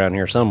lever around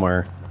here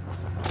somewhere.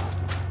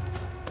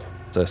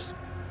 What's this?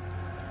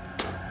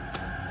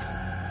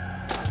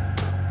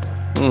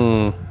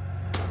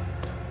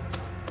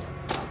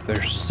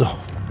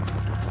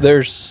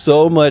 There's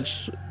so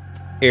much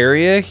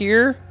area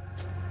here.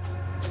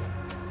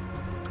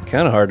 It's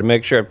kind of hard to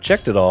make sure I've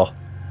checked it all.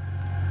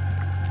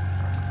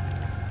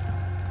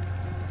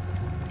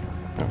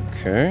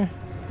 Okay.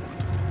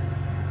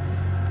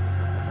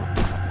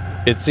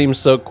 It seems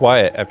so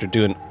quiet after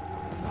doing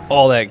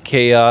all that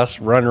chaos,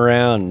 run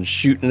around and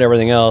shooting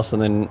everything else,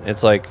 and then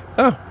it's like,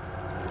 oh,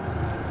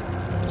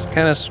 just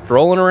kind of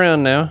strolling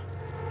around now.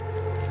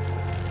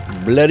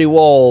 Bloody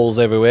walls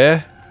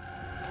everywhere.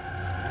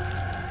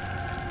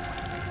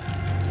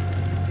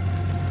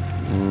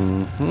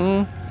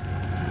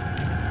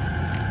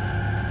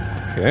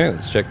 Okay,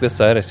 let's check this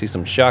side. I see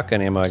some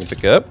shotgun ammo I can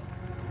pick up.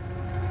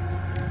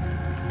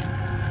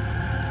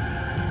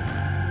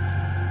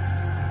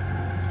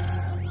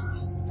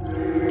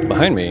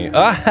 Behind me.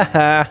 Ah ha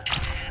ha.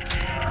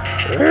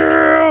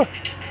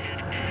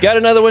 Got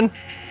another one.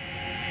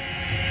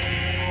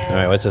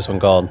 Alright, what's this one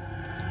called?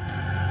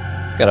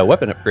 Got a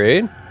weapon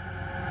upgrade.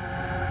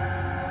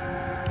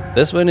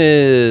 This one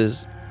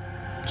is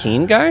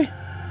Keen Guy?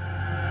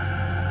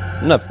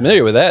 I'm not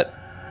familiar with that.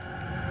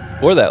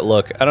 Or that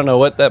look. I don't know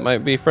what that might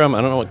be from.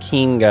 I don't know what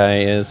Keen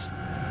Guy is.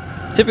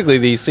 Typically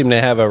these seem to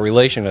have a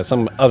relation to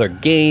some other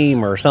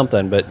game or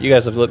something, but you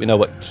guys have let me know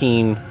what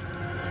Keen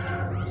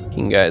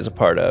King Guy is a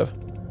part of.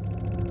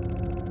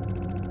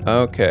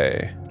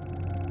 Okay.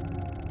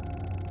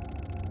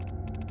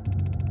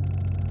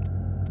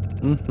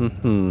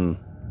 Alright,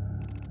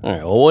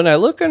 well, when I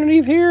look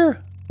underneath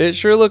here, it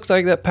sure looks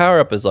like that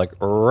power-up is like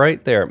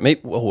right there. Maybe,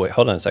 oh wait,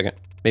 hold on a second.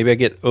 Maybe I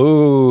get,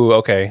 oh,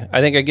 okay.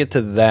 I think I get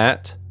to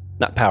that.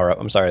 Not power-up,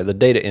 I'm sorry, the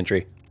data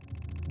entry.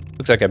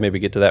 Looks like I maybe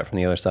get to that from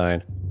the other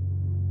side.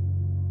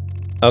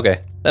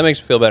 Okay, that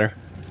makes me feel better.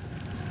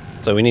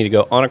 So we need to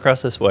go on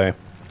across this way.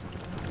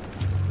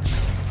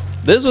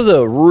 This was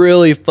a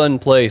really fun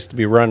place to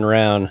be running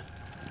around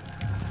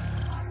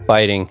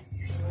fighting.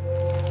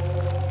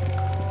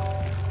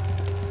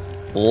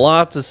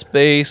 Lots of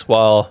space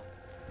while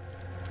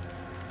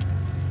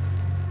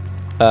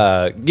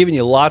giving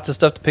you lots of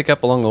stuff to pick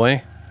up along the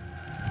way.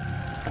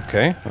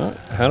 Okay, well,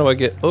 how do I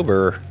get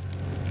over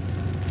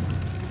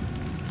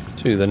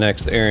to the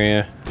next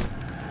area?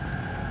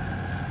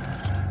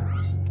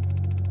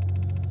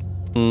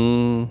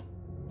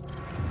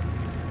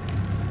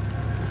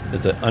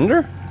 Is it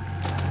under?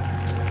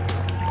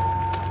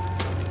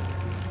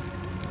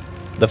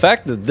 The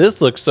fact that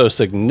this looks so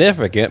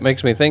significant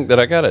makes me think that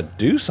I gotta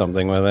do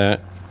something with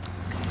it.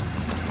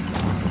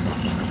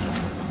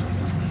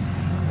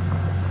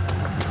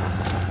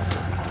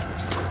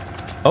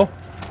 Oh,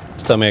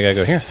 just tell me I gotta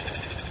go here.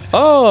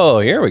 Oh,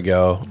 here we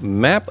go.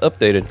 Map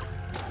updated.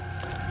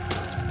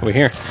 Over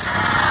here.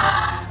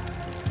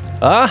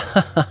 Ah,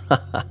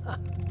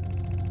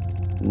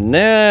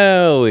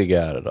 now we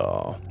got it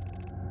all.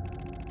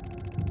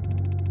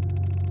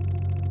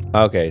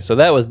 Okay, so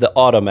that was the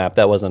auto map.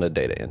 That wasn't a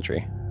data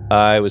entry.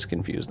 I was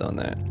confused on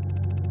that.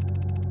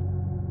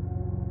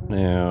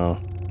 Now.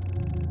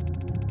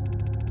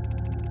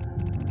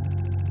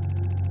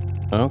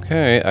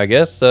 Okay, I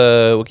guess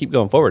we'll keep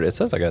going forward. It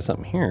says I got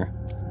something here.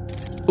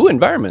 Ooh,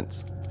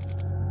 environments.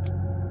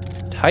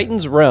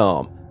 Titan's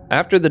Realm.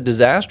 After the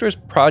disastrous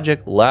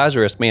Project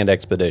Lazarus manned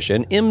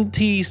expedition,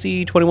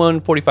 MTC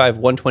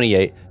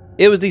 2145-128,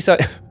 it was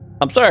decided...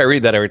 I'm sorry I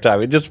read that every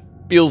time. It just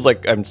feels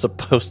like I'm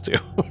supposed to.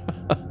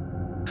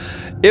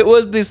 It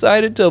was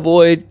decided to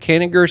avoid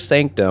Kanigher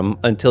Sanctum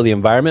until the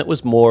environment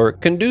was more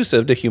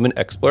conducive to human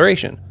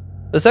exploration.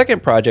 The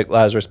second Project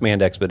Lazarus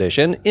manned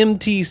expedition,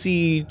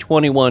 MTC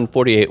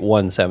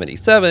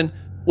 2148-177,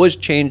 was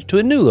changed to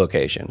a new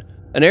location,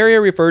 an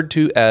area referred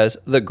to as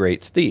the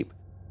Great Steep.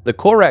 The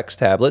Corax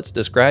tablets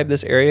describe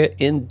this area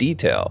in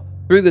detail.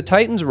 Through the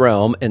Titan's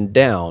Realm and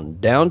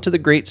down to the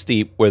Great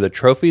Steep where the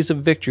trophies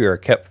of victory are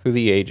kept through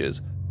the ages.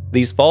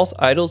 These false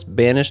idols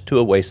banished to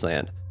a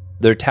wasteland.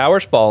 Their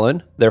towers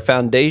fallen, their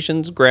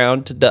foundations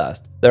ground to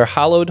dust, their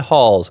hallowed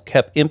halls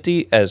kept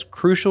empty as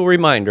crucial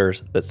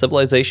reminders that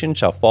civilization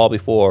shall fall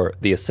before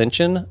the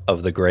ascension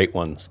of the Great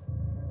Ones.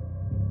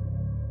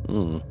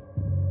 Okay,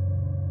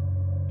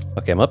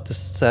 I'm up to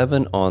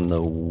 7 on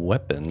the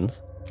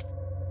weapons.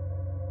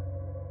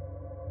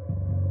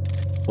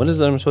 What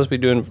is it I'm supposed to be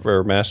doing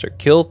for Master?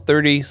 Kill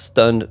 30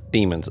 stunned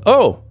demons.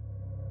 Oh!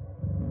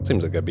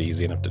 Seems like that'd be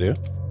easy enough to do.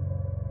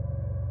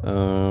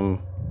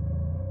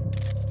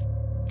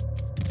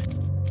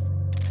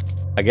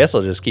 I guess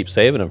I'll just keep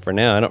saving them for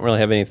now. I don't really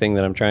have anything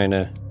that I'm trying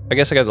to... I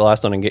guess I got the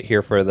last one and get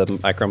here for the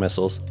micro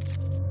missiles.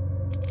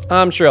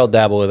 I'm sure I'll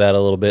dabble with that a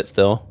little bit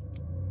still.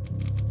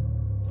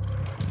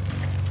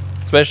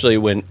 Especially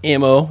when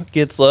ammo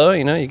gets low,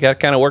 you know, you gotta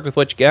kind of work with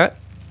what you got.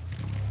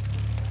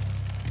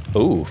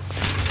 Ooh.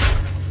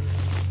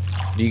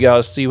 Do you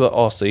guys see what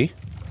I'll see?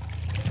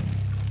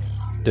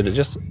 Did it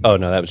just... Oh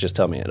no, that was just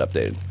telling me it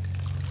updated.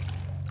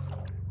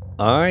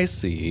 I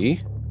see...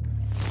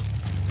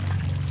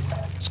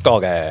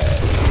 Skull guys.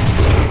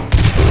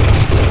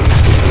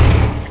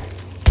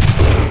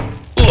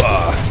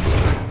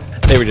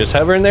 They were just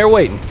hovering there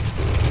waiting.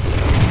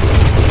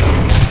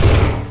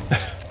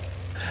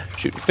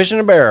 Shooting fish in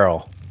a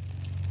barrel.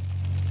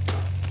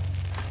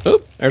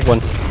 Oop, there's one.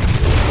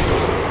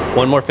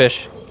 One more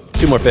fish.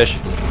 2 more fish.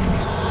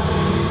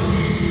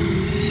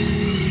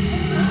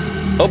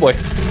 Oh boy.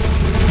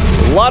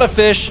 A lot of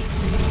fish.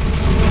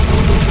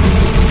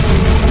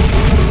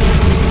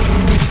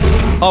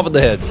 Off with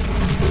the heads.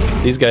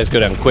 These guys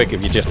go down quick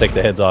if you just take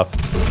the heads off.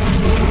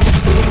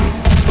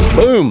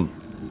 Boom!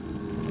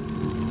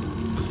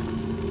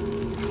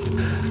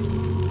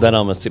 That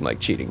almost seemed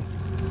like cheating.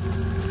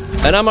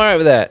 And I'm alright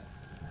with that.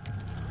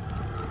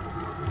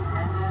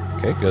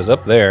 Okay, goes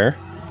up there.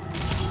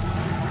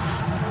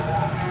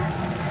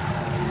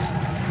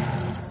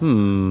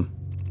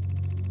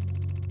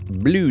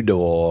 Blue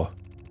door.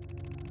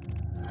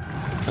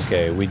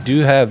 Okay, we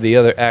do have the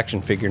other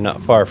action figure not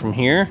far from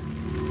here.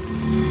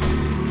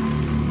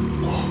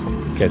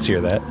 You guys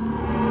hear that?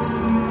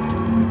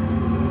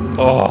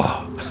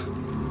 Oh.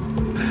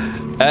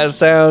 That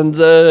sounds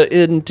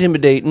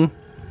intimidating.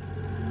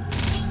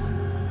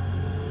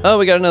 Oh,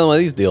 we got another one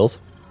of these deals.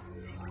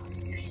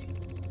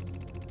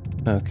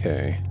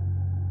 Okay.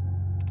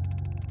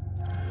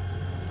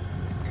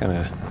 Kind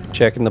of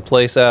checking the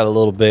place out a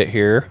little bit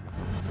here.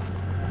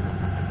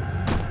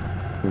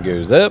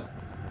 Goes up.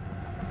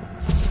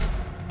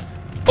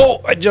 Oh,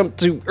 I jumped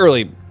too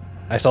early.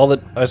 I saw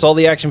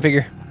the action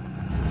figure.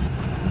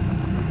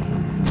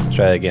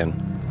 try that again.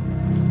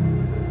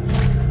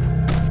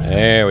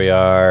 There we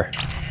are.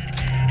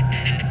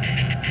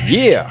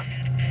 Yeah!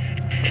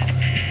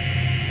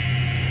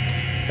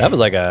 That was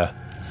like a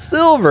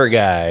silver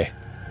guy.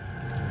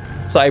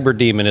 Cyber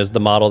Demon is the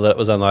model that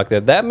was unlocked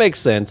there. That makes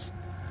sense.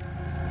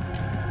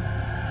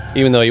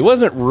 Even though he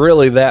wasn't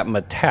really that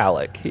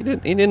metallic. He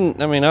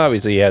didn't, I mean,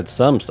 obviously he had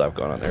some stuff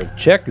going on there.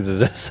 Check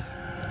this.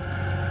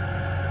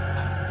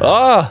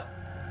 Ah!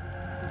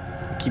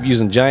 Keep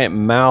using giant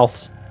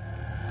mouths.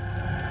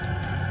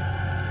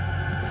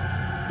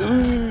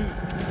 Ooh,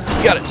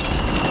 got it.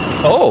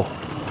 Oh.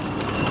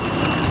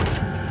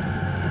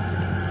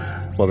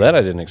 Well, that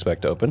I didn't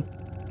expect to open.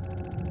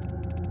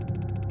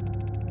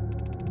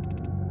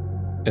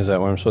 Is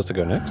that where I'm supposed to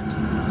go next?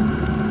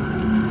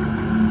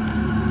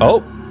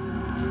 Oh.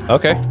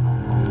 Okay.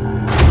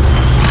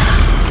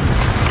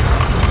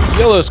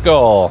 Yellow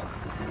skull.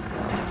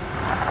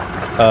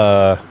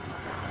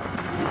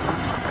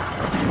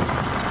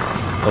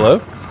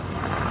 Hello?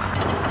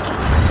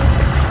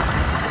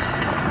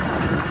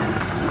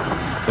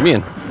 Let me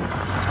in.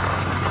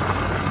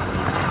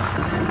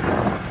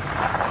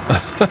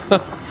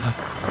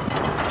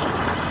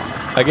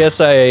 I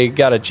guess I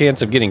got a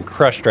chance of getting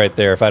crushed right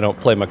there if I don't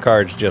play my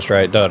cards just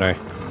right, don't I?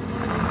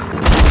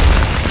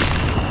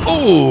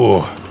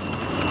 Ooh!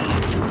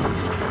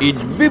 It's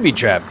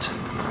booby-trapped.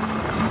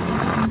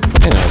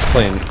 And I was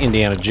playing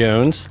Indiana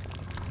Jones.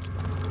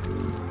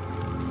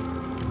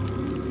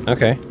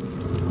 Okay.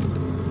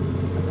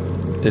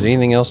 Did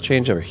anything else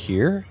change over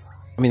here?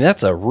 I mean,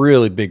 that's a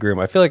really big room.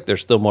 I feel like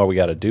there's still more we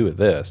gotta do with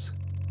this.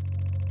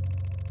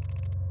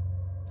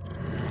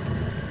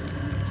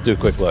 Let's do a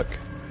quick look.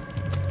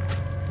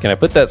 Can I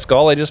put that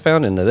skull I just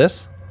found into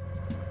this?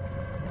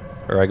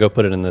 Or I go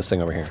put it in this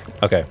thing over here?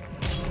 Okay.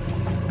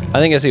 I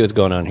think I see what's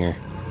going on here.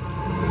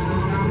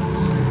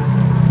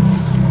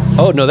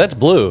 Oh, no, that's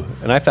blue.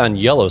 And I found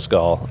yellow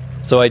skull.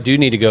 So I do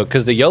need to go,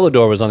 because the yellow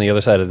door was on the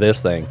other side of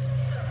this thing.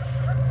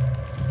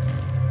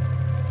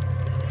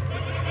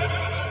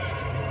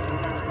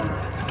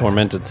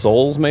 Tormented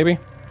souls, maybe?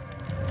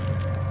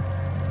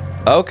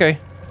 Okay.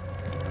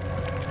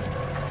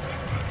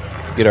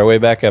 Let's get our way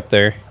back up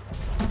there.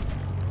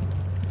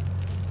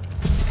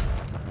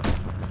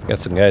 Got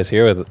some guys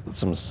here with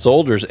some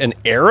soldiers and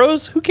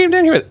arrows? Who came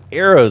down here with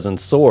arrows and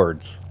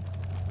swords?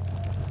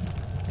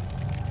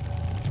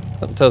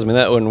 Something tells me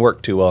that wouldn't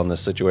work too well in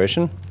this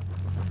situation.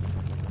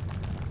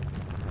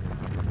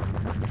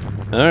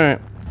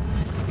 Alright.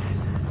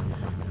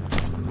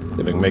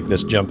 See if I can make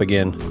this jump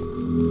again.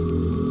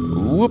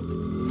 Whoop.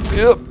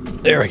 Yep.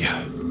 There we go.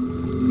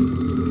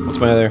 What's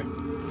my other?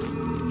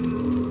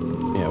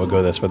 Yeah, we'll go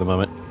with this for the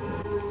moment.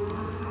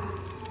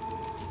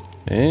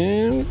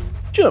 And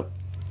jump.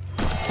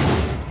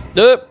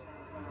 Up.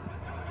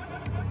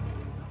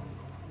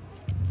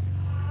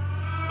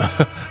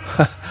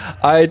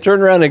 I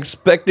turned around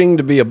expecting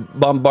to be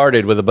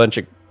bombarded with a bunch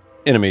of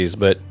enemies,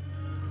 but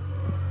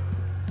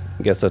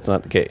I guess that's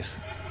not the case.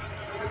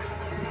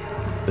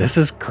 This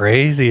is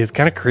crazy. It's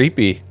kind of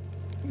creepy.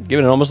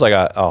 Giving it almost like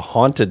a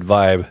haunted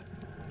vibe.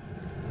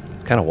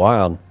 It's kind of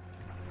wild.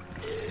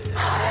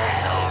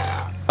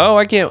 Oh,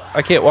 I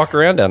can't walk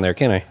around down there,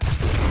 can I?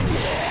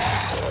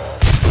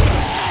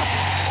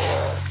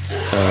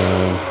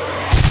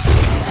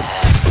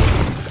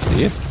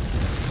 See you.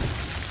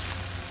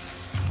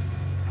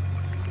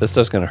 This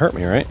stuff's gonna hurt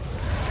me, right?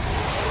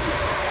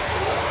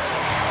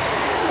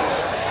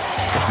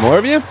 There's more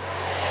of you?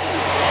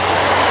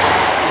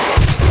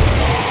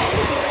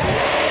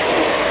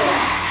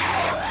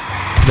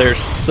 They're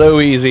so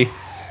easy.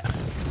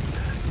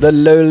 The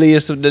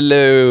lowliest of the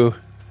low.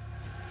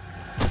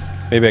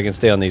 Maybe I can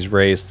stay on these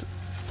raised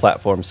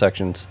platform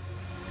sections.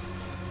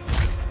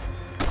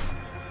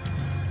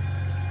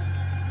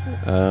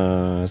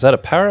 Is that a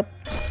power-up?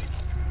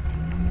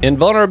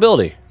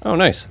 Invulnerability. Oh,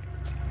 nice.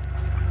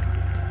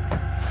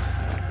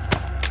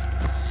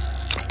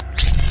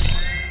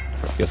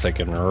 Guess I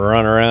can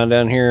run around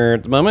down here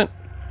at the moment.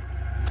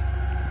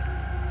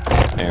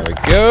 There we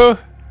go.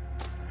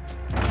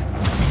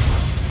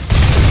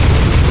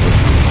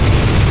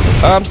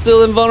 I'm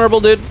still invulnerable,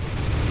 dude.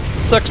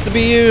 Sucks to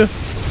be you.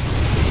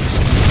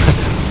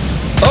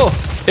 Oh,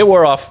 it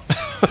wore off.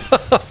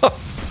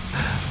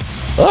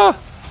 Ah.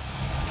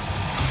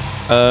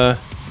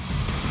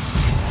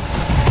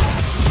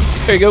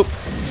 There you go.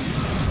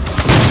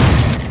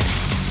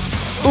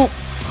 Ooh.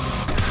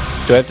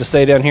 Do I have to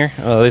stay down here?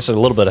 Oh, there's a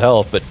little bit of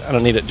health, but I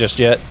don't need it just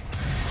yet.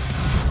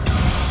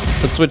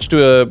 Let's switch to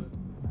a...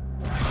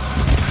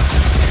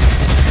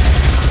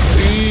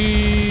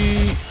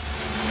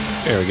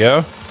 There we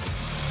go.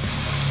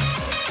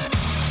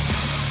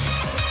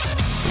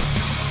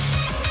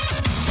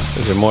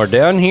 Is there more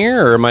down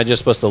here, or am I just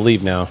supposed to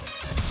leave now?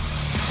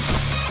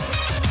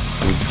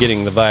 I'm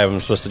getting the vibe I'm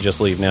supposed to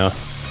just leave now.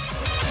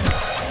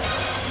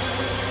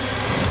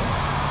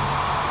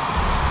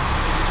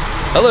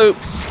 Hello.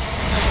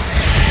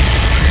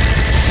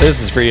 This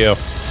is for you.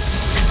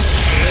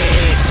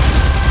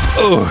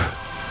 Oh.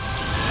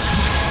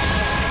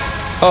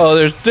 Oh,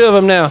 there's two of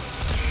them now.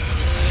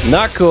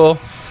 Not cool.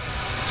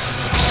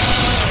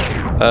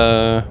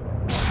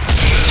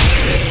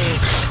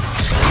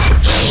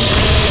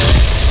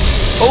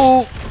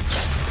 Oh!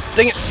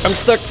 Dang it, I'm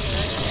stuck.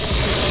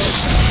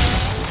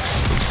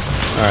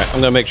 Alright, I'm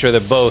gonna make sure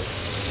they're both.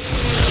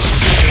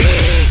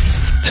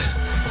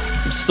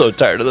 I'm so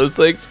tired of those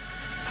things.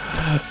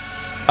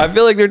 I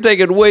feel like they're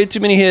taking way too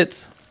many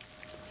hits.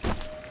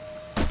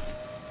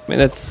 I mean,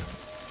 that's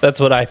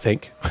what I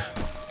think.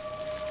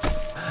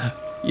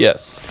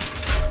 Yes.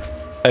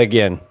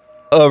 Again,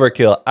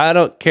 overkill. I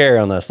don't care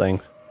on those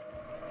things.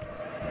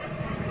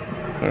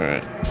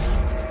 Alright.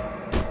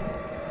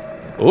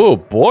 Oh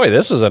boy,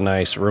 this is a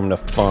nice room to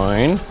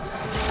find.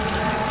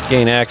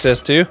 Gain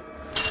access to.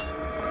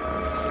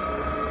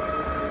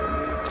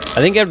 I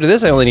think after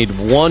this I only need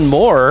one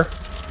more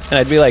and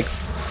I'd be like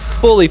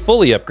fully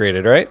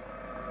upgraded, right?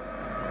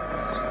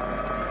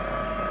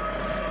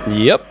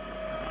 Yep.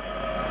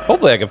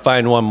 Hopefully I can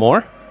find one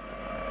more.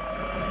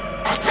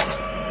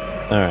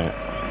 Alright.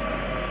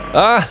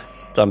 Ah,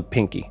 it's on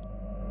Pinky.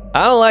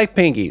 I don't like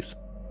Pinkies.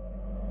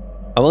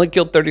 I've only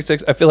killed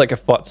 36. I feel like I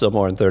fought some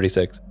more in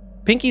 36.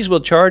 Pinkies will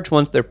charge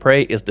once their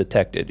prey is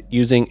detected,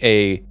 using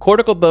a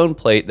cortical bone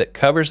plate that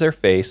covers their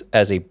face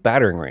as a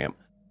battering ram.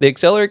 They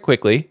accelerate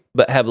quickly,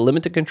 but have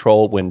limited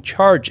control when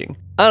charging.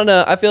 I don't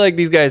know, I feel like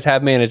these guys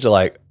have managed to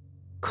like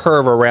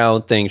curve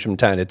around things from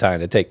time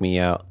to take me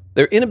out.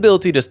 Their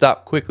inability to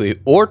stop quickly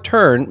or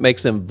turn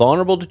makes them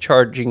vulnerable to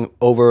charging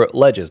over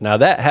ledges. Now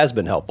that has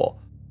been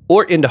helpful.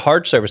 Or into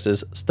hard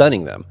surfaces,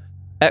 stunning them.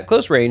 At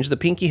close range, the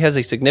Pinky has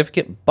a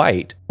significant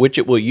bite, which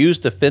it will use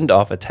to fend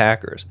off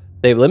attackers.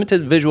 They have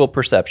limited visual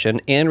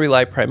perception and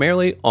rely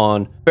primarily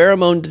on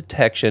pheromone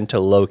detection to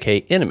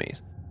locate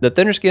enemies. The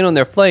thinner skin on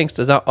their flanks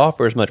does not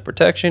offer as much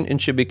protection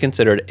and should be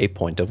considered a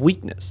point of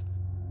weakness.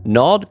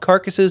 Gnawed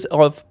carcasses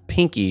of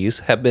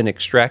Pinkies have been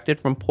extracted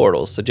from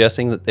portals,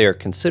 suggesting that they are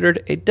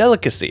considered a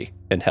delicacy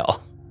in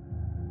hell.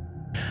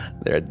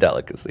 They're a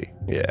delicacy,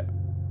 yeah.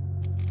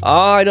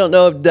 I don't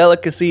know if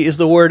delicacy is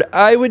the word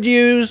I would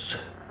use,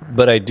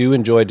 but I do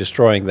enjoy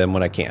destroying them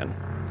when I can.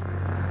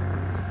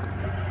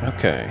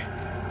 Okay.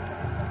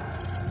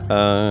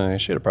 I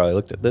should have probably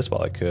looked at this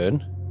while I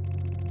could.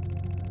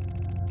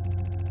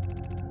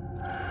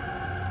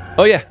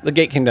 Oh yeah, the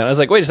gate came down. I was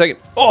like, wait a second.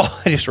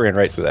 Oh, I just ran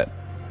right through that.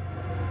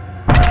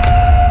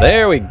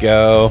 There we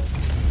go.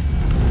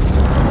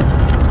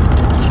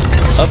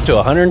 Up to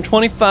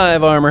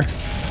 125 armor.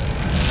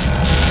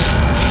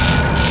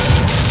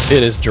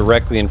 It is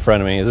directly in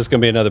front of me. Is this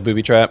gonna be another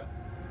booby trap?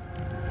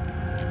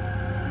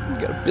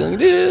 Got a feeling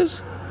it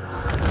is.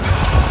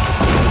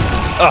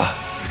 Oh.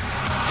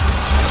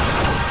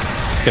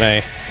 Can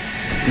I?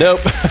 Nope.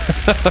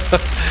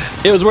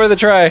 It was worth a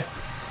try.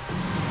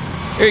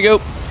 Here you go.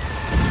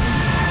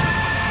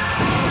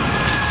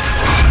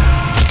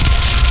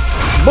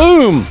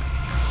 Boom!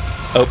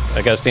 Oh,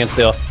 I gotta stand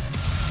still.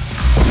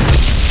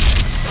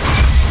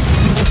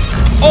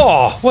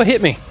 Oh, what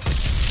hit me?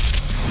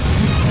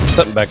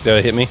 Something back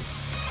there hit me.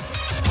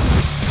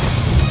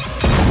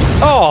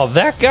 Oh,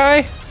 that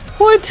guy?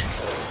 What?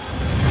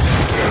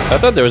 I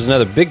thought there was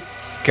another big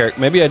character.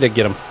 Maybe I did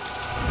get him.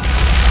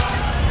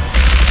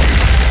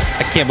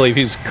 I can't believe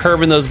he was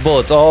curving those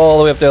bullets all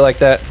the way up there like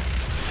that.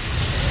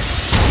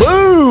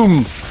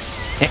 Boom!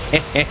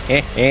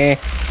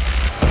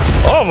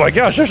 Oh my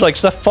gosh, there's like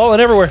stuff falling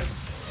everywhere.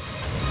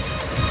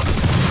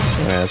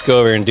 All right, let's go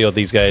over here and deal with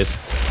these guys.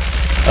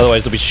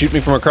 Otherwise, they'll be shooting me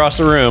from across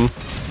the room.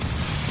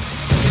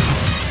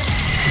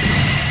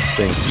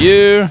 Thank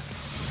you.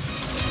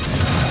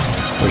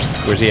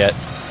 Where's he at?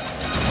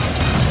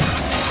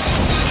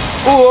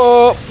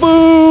 Oh,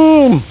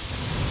 boom!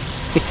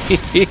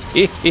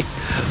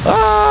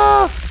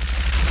 Ah!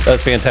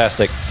 That's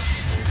fantastic.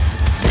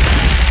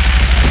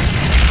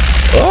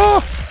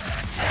 Oh!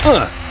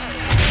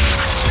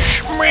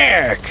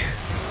 Schmack!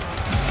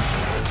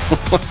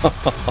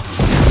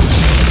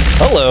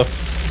 Hello.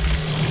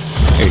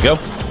 Here you go.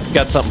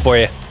 Got something for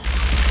you.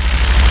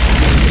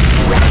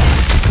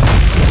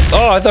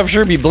 Oh, I thought for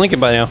sure it'd be blinking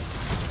by now.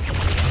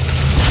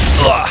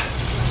 Ugh.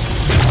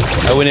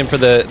 I went in for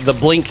the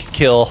blink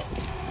kill.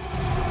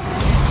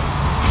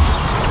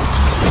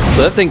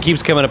 So that thing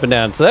keeps coming up and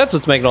down. So that's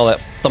what's making all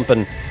that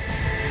thumping.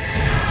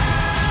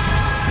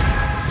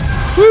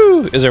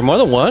 Woo! Is there more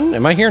than one?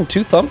 Am I hearing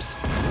two thumps?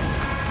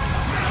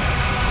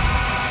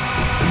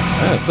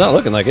 Oh, it's not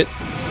looking like it.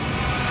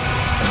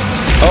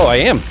 Oh, I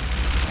am.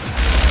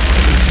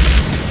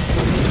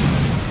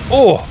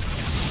 Oh!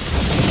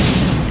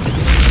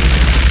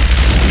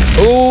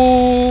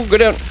 Oh, go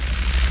down.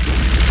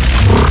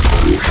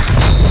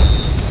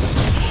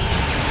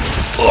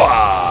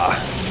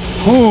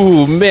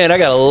 Ooh, man, I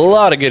got a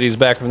lot of goodies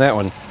back from that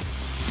one.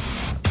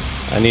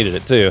 I needed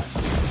it too.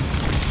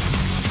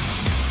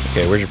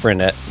 Okay, where's your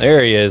friend at?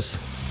 There he is.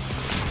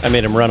 I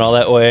made him run all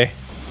that way.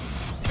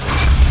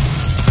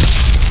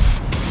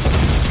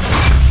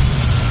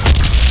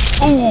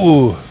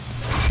 Ooh.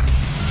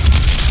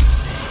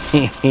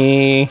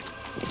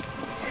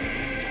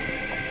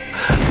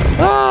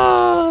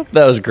 Ah,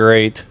 that was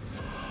great.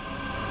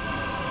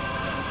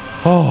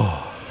 Oh.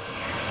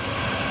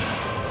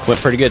 Went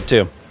pretty good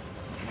too.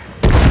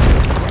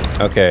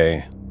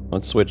 Okay,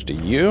 let's switch to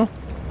you.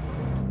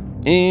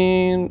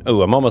 And,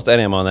 oh, I'm almost at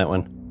ammo on that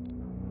one.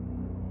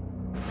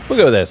 We'll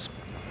go with this.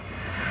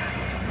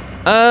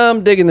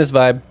 I'm digging this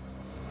vibe.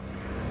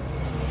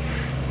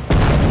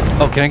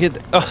 Oh, can I get,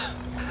 oh,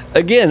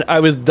 again,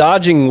 I was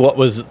dodging what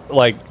was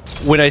like,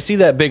 when I see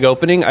that big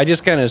opening, I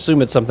just kind of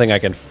assume it's something I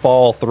can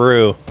fall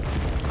through.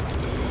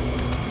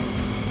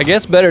 I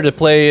guess better to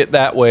play it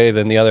that way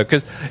than the other,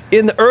 because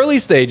in the early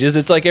stages,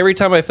 it's like every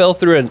time I fell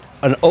through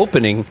an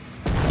opening,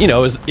 you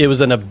know, it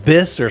was an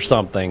abyss or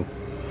something.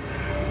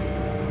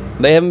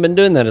 They haven't been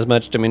doing that as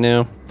much to me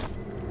now.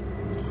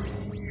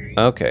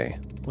 Okay,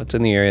 what's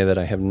in the area that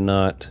I have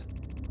not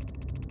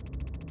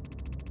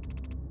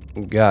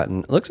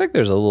gotten? It looks like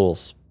there's a little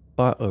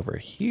spot over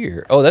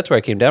here. Oh, that's where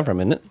I came down from,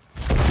 isn't it?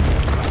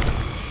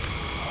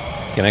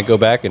 Can I go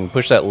back and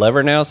push that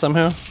lever now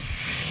somehow?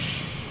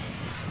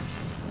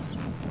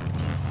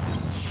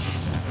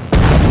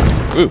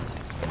 Ooh.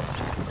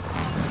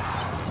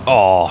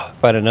 Oh,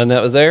 if I'd have known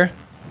that was there,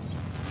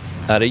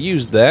 I'd have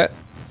used that.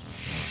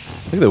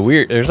 Look at the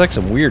weird, there's like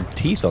some weird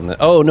teeth on that.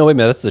 Oh, no, wait a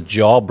minute, that's the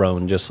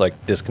jawbone just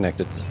like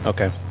disconnected.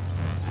 Okay.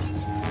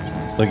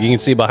 Look, you can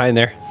see behind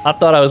there. I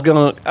thought I was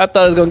gonna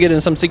get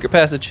in some secret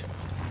passage.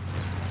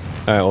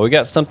 All right, well, we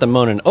got something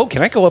moaning. Oh,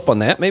 can I go up on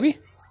that maybe?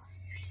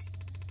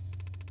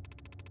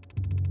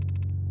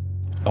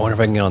 I wonder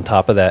if I can get on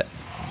top of that.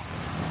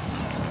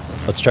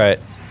 Let's try it.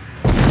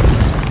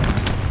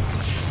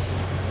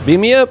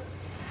 Beam me up.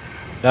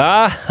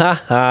 Ah, ha,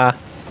 ha.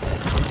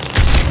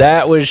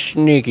 That was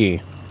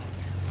sneaky.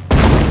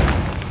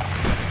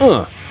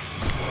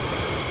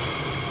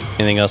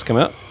 Anything else come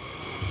out?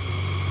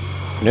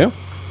 No?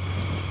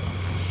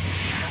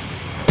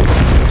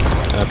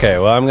 Okay,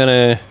 well, I'm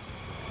gonna,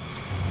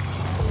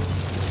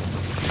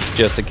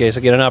 just in case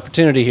I get an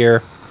opportunity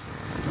here,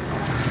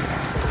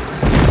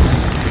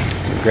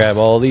 grab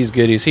all these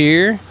goodies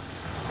here.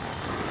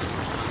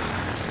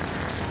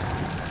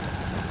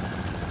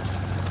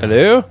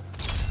 Hello?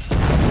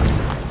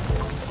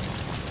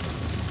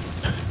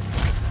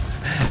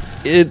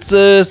 It's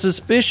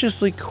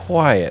suspiciously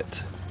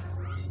quiet.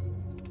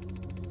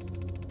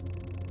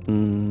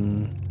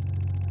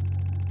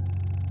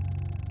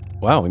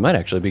 Wow, we might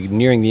actually be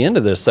nearing the end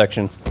of this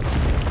section.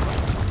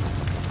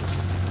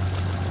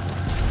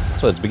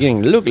 That's what it's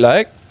beginning to look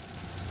like.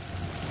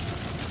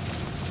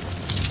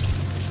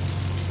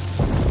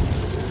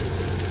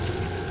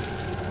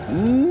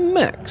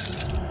 Max.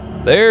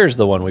 There's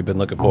the one we've been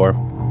looking for.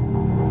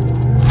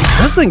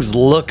 Those things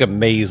look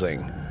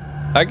amazing.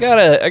 I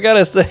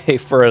gotta say,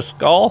 for a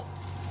skull,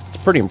 it's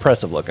pretty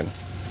impressive looking.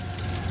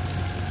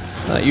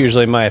 Not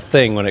usually my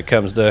thing when it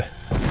comes to...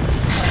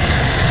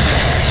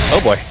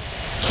 Oh boy.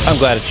 I'm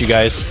glad it's you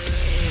guys.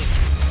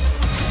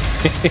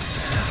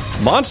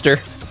 Monster.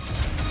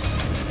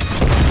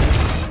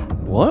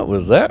 What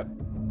was that?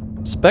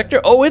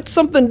 Spectre? Oh, it's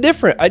something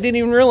different. I didn't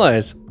even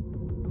realize.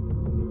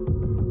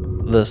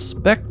 The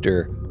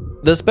Spectre.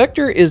 The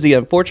Spectre is the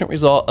unfortunate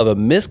result of a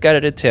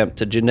misguided attempt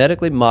to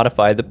genetically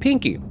modify the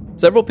Pinky.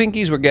 Several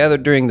Pinkies were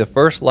gathered during the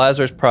first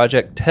Lazarus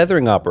Project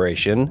tethering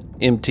operation.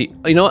 You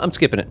know what? I'm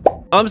skipping it.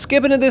 I'm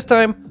skipping it this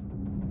time.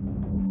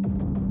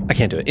 I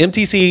can't do it.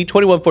 MTC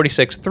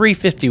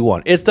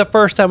 2146-351. It's the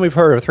first time we've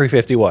heard of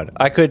 351.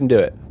 I couldn't do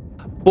it.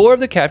 4 of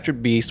the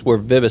captured beasts were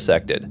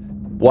vivisected.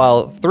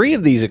 While 3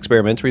 of these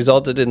experiments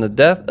resulted in the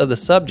death of the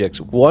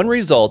subjects, 1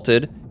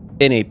 resulted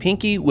in a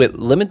Pinky with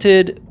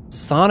limited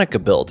sonic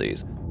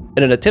abilities.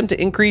 In an attempt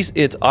to increase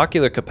its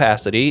ocular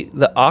capacity,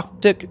 the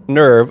optic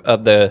nerve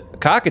of the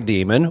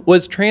cacodemon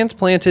was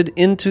transplanted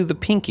into the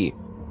Pinky.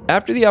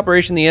 After the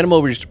operation, the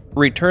animal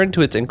returned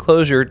to its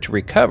enclosure to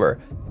recover.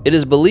 It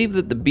is believed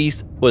that the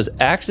beast was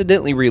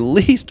accidentally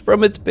released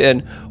from its pen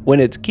when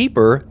its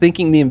keeper,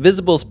 thinking the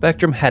invisible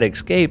spectrum had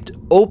escaped,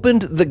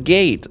 opened the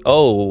gate.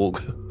 Oh,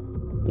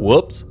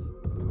 whoops.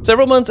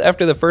 Several months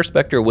after the first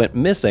Spectre went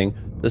missing,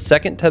 the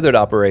second tethered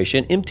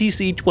operation,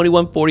 MTC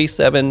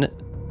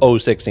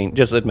 2147-016,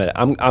 just admit it,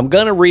 I'm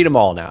gonna read them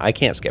all now, I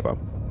can't skip them,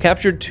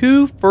 captured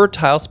 2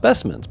 fertile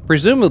specimens.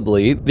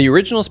 Presumably, the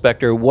original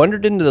Spectre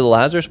wandered into the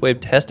Lazarus Wave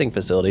testing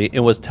facility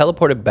and was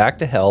teleported back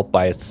to Hell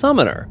by its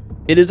summoner.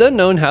 It is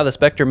unknown how the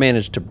Spectre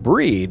managed to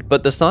breed,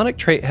 but the sonic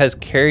trait has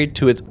carried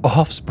to its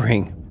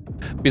offspring.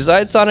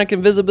 Besides sonic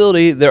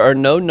invisibility, there are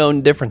no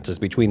known differences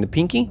between the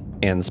Pinky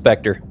and the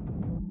Spectre.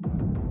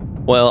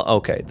 Well,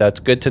 okay, that's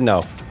good to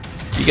know.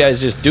 You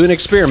guys just doing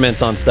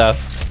experiments on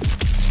stuff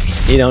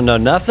you don't know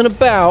nothing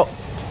about.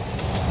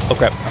 Oh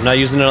crap, I'm not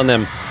using it on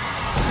them.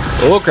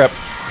 Oh crap,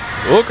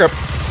 oh crap.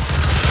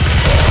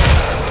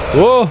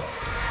 Whoa,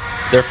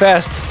 they're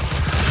fast.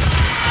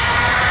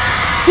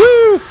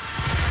 Woo!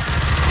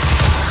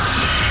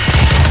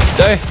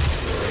 Die.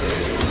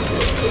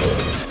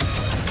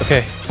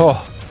 Okay,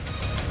 oh,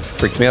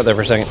 freaked me out there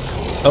for a second.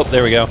 Oh,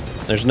 there we go,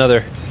 there's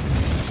another.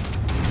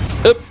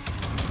 Oop.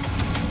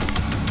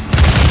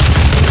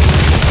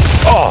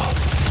 Oh,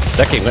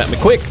 that came at me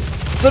quick.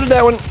 So did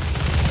that one.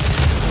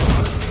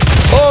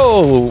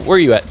 Oh, where are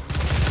you at?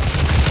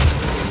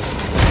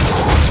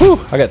 Whew,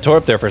 I got tore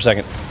up there for a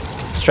second.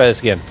 Let's try this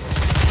again.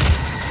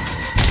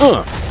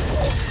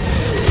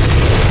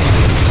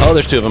 Oh,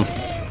 there's two of them.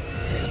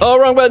 Oh,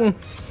 wrong button.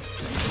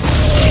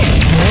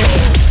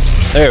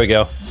 There we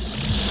go.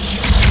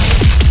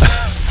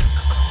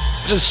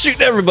 Just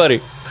shooting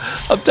everybody.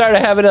 I'm tired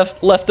of having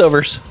enough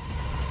leftovers.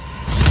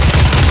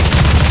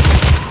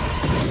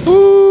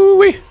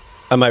 Woo-wee.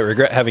 I might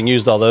regret having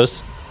used all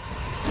those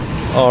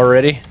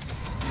already.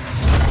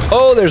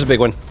 Oh, there's a big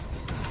one.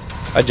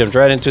 I jumped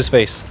right into his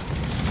face.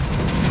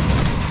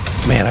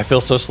 Man, I feel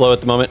so slow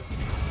at the moment.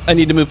 I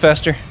need to move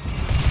faster.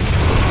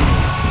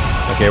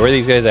 Okay, where are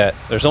these guys at?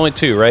 There's only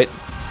two, right?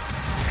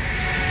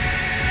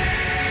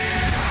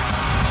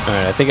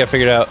 Alright, I think I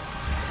figured out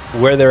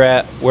where they're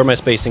at, where my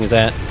spacing is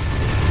at.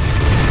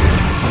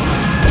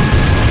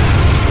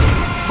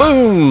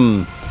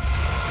 Boom!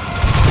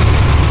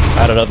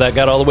 I don't know if that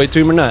got all the way to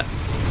him or not.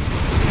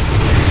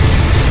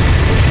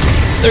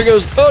 There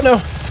goes. Oh no!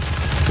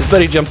 His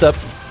buddy jumped up.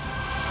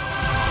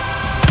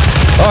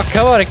 Oh,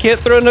 come on, I can't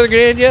throw another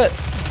grenade yet.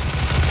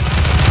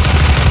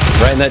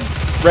 Right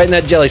in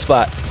that jelly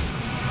spot.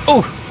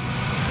 Oh!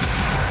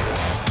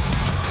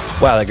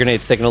 Wow, that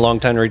grenade's taking a long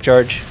time to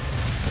recharge.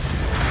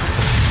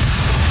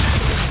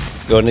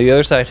 Going to the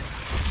other side.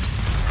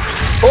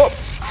 Oh!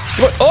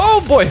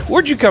 Oh boy,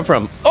 where'd you come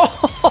from? Oh!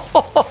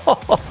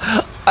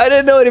 I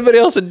didn't know anybody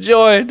else had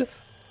joined.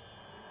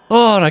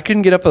 Oh, and I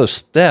couldn't get up those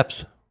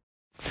steps.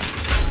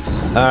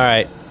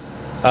 Alright.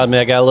 I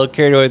mean, I got a little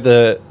carried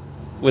away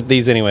with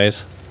these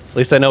anyways. At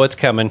least I know it's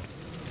coming.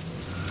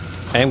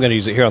 I am going to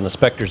use it here on the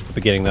Spectres at the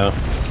beginning, though.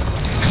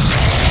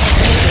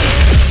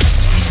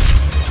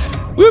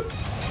 Whoop!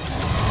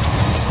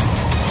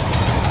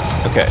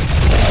 Okay.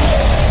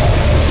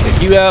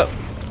 Get you out.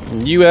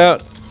 And you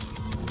out.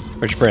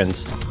 Where's your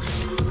friends?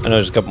 I know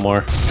there's a couple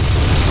more.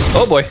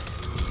 Oh, boy.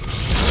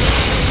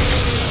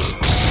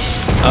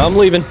 I'm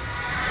leaving.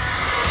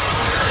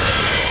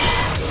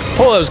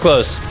 Oh, that was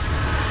close.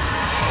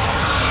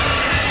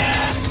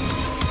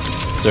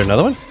 Is there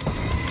another one?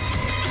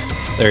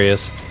 There he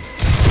is.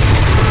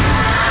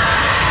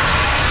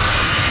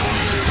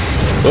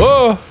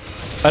 Oh!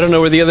 I don't know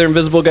where the other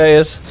invisible guy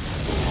is.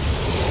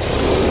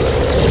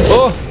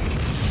 Oh!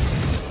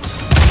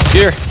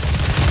 Here.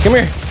 Come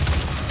here.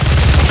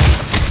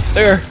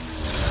 There.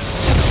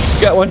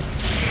 Got one.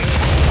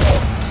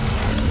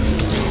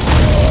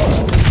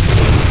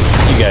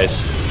 You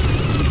guys.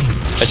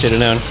 I should have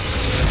known.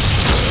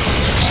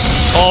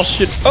 Oh,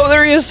 shit. Oh,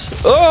 there he is.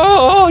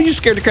 Oh, you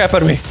scared the crap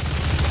out of me.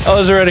 I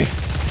was ready.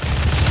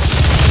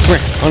 Come here.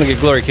 I want to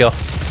get glory kill.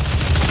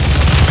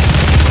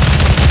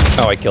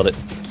 Oh, I killed it.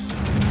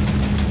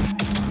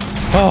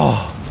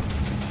 Oh.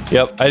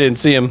 Yep, I didn't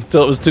see him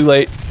till it was too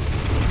late.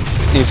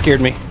 He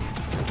scared me.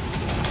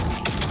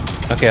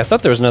 Okay, I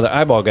thought there was another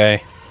eyeball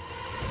guy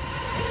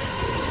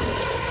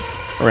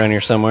around here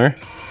somewhere.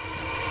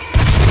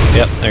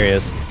 Yep, there he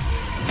is.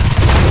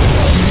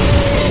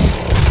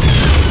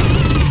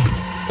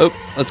 Oh,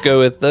 let's go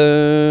with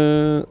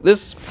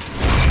this.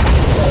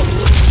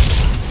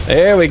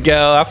 There we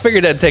go. I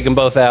figured I'd take them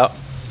both out.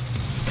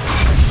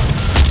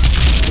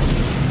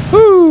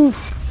 Woo!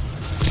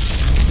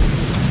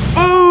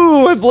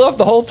 Ooh, I blew up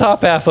the whole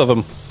top half of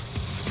them.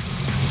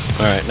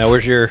 All right, now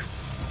where's your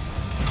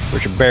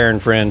Baron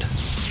friend?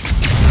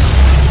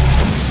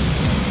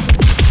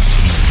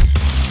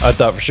 I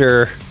thought for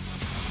sure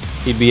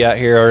he'd be out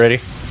here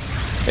already.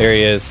 There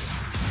he is.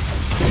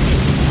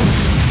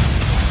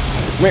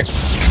 Come here.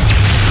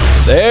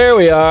 There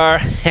we are.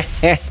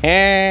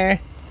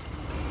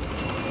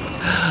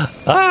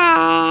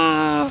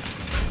 Ah!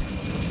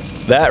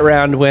 That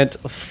round went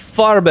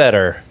far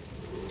better.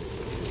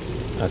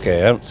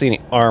 Okay, I don't see any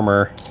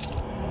armor.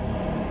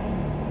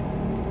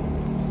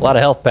 A lot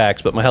of health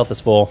packs, but my health is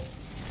full.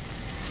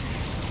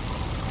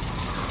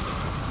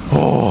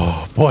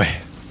 Oh, boy.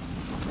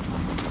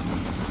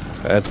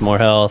 That's more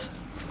health.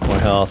 More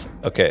health.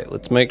 Okay,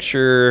 let's make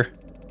sure.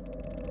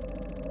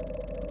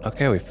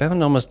 Okay, we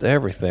found almost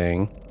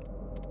everything.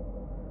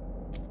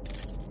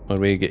 What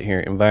do we get here?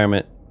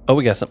 Environment. Oh,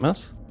 we got something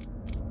else?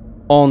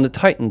 On the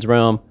Titan's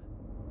realm.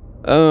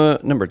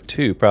 Number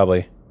 2,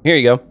 probably. Here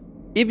you go.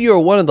 If you are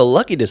one of the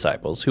lucky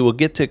disciples who will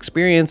get to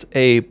experience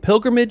a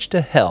pilgrimage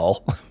to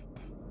hell,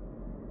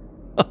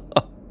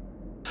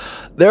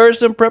 there are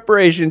some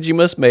preparations you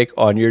must make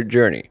on your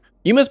journey.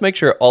 You must make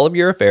sure all of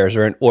your affairs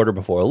are in order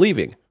before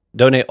leaving.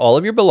 Donate all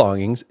of your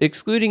belongings,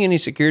 excluding any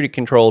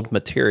security-controlled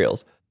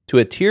materials, to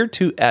a Tier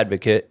 2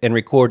 advocate and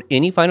record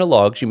any final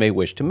logs you may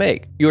wish to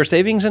make. Your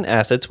savings and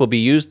assets will be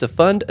used to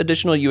fund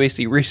additional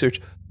UAC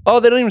research. Oh,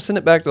 they don't even send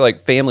it back to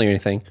like family or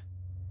anything.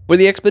 For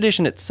the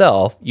expedition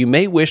itself, you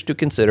may wish to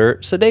consider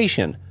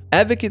sedation.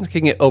 Advocates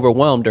can get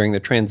overwhelmed during the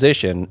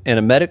transition, and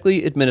a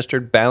medically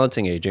administered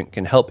balancing agent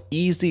can help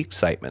ease the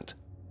excitement.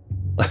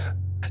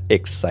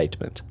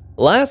 Excitement.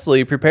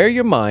 Lastly, prepare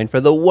your mind for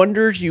the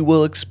wonders you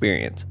will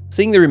experience.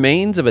 Seeing the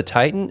remains of a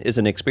Titan is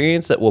an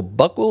experience that will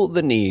buckle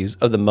the knees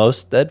of the most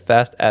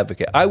steadfast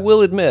advocate. I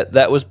will admit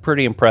that was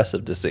pretty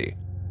impressive to see.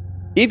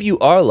 If you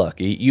are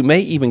lucky, you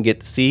may even get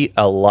to see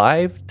a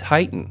live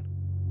Titan.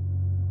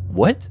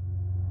 What?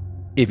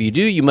 If you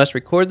do, you must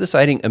record the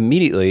sighting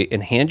immediately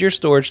and hand your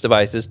storage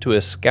devices to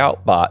a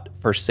scout bot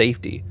for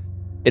safety.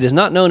 It is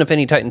not known if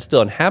any Titans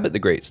still inhabit the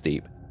Great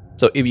Steep,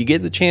 so if you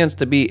get the chance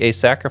to be a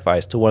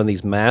sacrifice to one of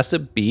these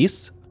massive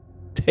beasts,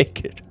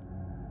 take it.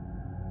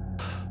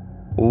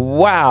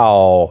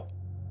 Wow.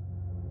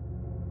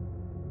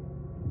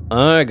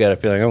 I got a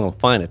feeling I'm going to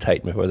find a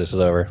Titan before this is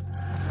over.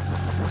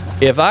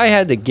 If I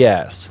had to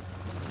guess,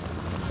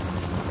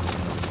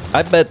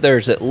 I bet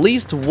there's at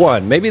least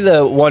one, maybe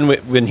the one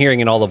we've been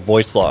hearing in all the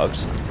voice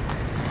logs.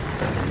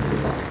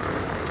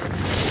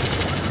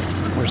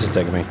 Where's this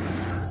taking me?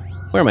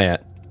 Where am I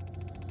at?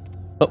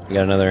 Oh, we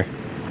got another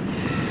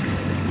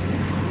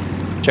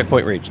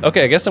checkpoint reached.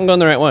 Okay, I guess I'm going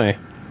the right way.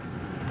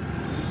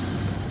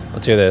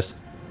 Let's hear this.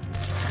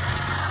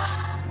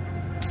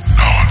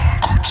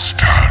 None could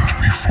stand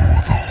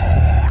before the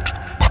horde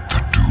but the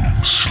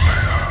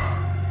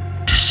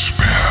Doomslayer.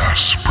 Despair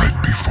spread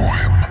before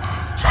him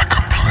like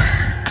a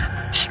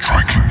plague,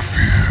 striking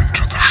fear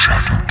into the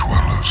shadow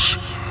dwellers,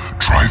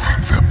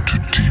 driving them to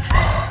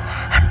deeper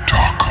and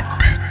darker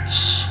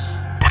pits.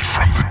 But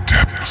from the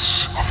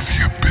depths of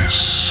the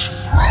abyss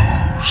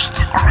rose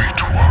the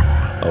Great One,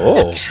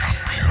 Oh. a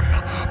champion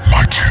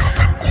mightier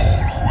than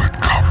all who had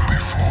come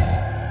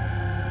before.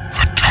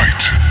 The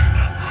Titan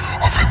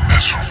of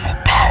immeasurable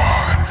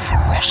power and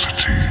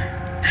ferocity,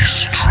 he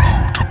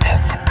strode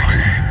upon the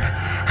plain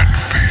and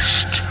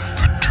faced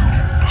the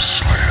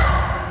Doomslayer.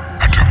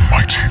 And a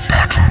mighty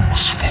battle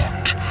was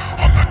fought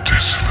on the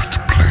desolate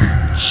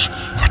plains.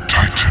 The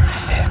Titan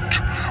fought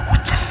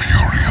with the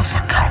fury of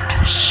the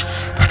countless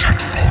that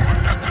had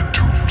fallen at the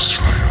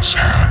Doomslayer's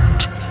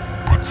hand.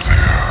 But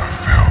there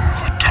fell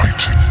the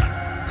Titan,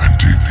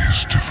 and in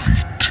his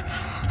defeat,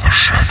 the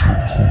Shadow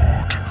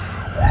Horde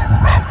were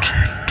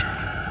routed.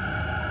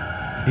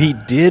 He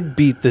did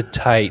beat the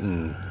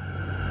Titan.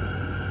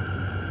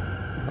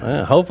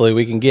 Well, hopefully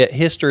we can get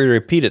history to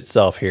repeat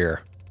itself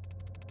here.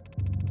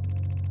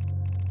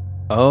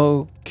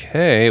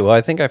 Okay, well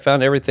I think I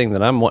found everything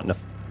that I'm wanting to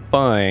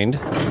find.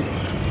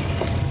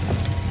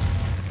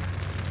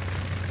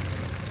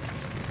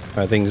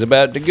 Are things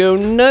about to go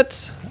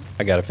nuts?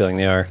 I got a feeling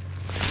they are.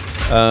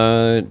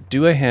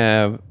 Do I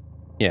have...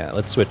 Yeah,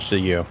 let's switch to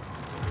you.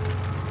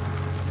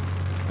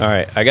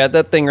 Alright, I got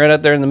that thing right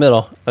out there in the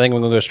middle. I think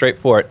I'm gonna go straight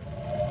for it.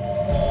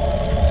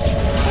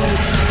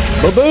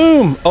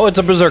 Ba-boom! Oh, it's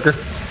a berserker.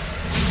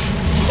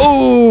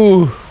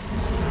 Ooh!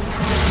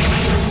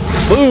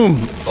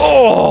 Boom!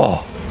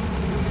 Oh!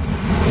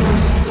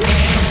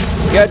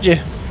 Gotcha.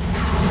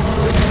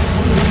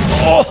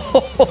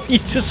 Oh, you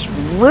just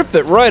rip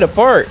it right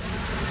apart.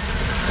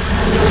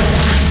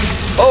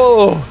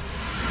 Oh!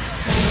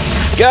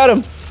 Got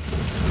him!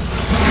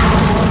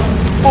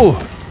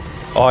 Oh!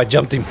 Oh, I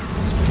jumped him.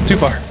 Too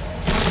far.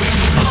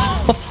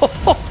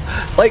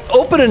 Like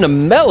opening a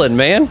melon,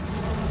 man.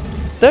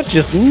 That's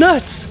just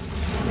nuts.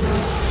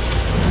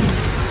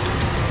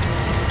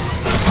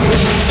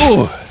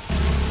 Ooh!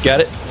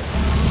 Got it.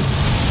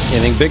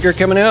 Anything bigger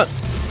coming out?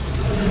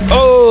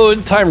 Oh,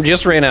 time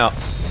just ran out.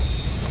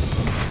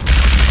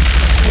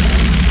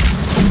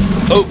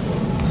 Oh.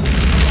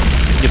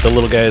 Get the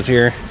little guys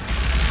here.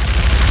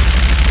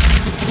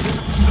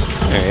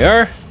 There you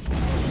are.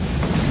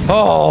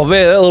 Oh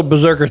man, that little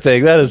berserker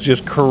thing, that is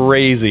just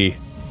crazy.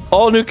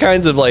 All new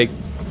kinds of like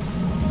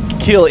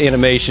kill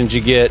animations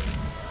you get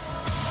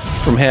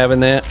from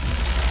having that.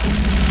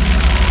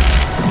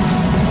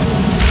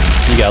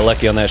 You got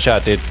lucky on that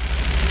shot, dude.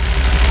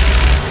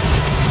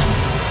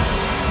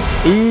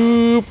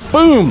 Ooh,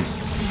 boom!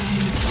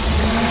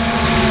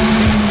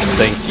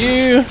 Thank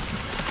you.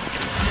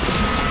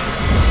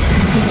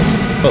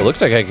 Oh, it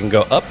looks like I can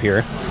go up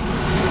here.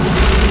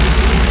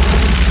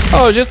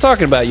 Oh, I was just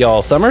talking about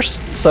y'all, summoners.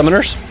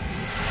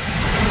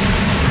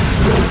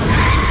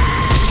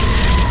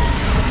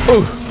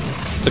 Ooh,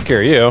 took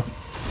care of you.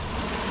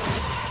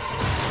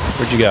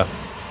 Where'd you go?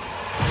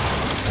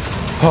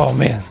 Oh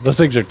man, those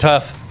things are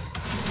tough.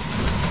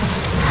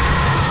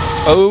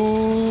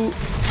 Oh,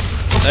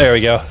 there we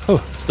go.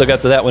 Oh, still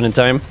got to that one in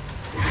time,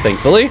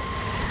 thankfully.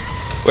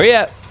 Where you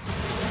at?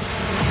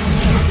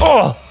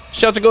 Oh,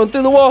 shots are going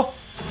through the wall.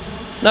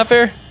 Not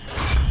fair.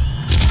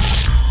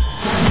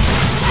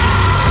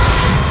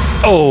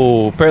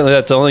 Oh, apparently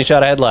that's the only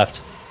shot I had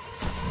left.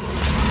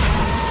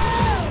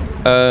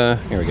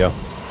 Here we go.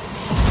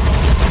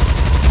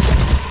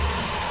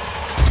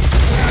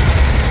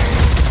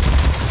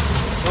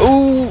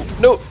 Oh,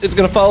 no, it's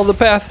gonna follow the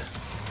path.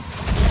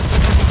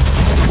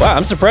 Wow,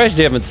 I'm surprised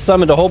you haven't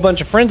summoned a whole bunch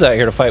of friends out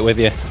here to fight with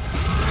you.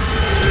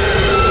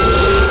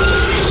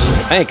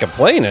 I ain't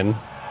complaining.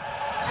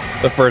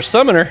 But for a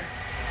summoner,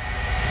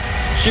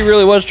 she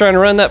really was trying to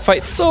run that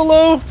fight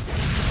solo.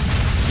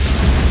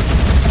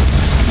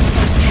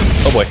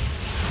 Oh boy.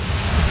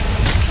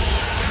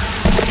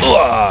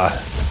 Ugh.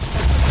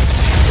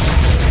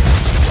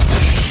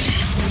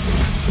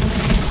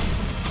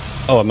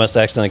 Oh, I must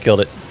have accidentally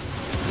killed it.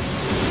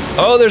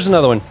 Oh, there's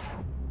another one.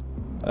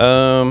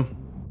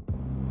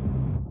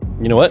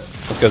 You know what?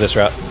 Let's go this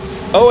route.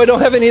 Oh, I don't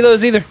have any of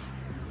those either.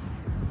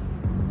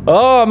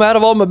 Oh, I'm out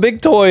of all my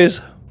big toys.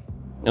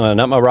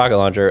 Not my rocket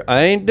launcher.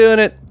 I ain't doing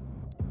it.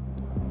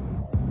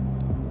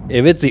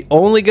 If it's the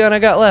only gun I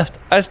got left,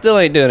 I still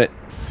ain't doing it.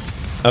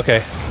 Okay.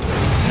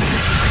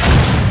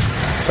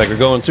 Looks like we're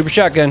going super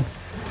shotgun.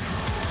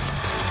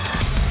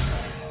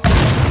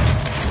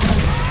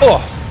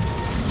 Oh.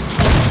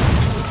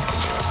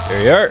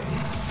 There you are.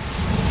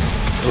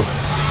 Ooh.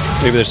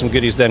 Maybe there's some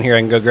goodies down here I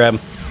can go grab.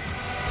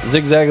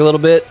 Zigzag a little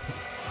bit.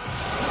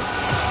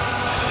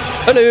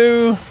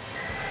 Hello.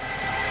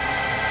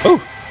 Oh.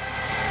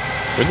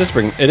 Where'd this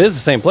bring? It is the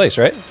same place,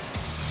 right?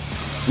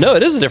 No,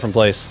 it is a different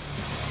place.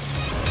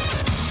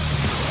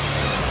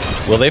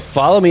 Will they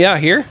follow me out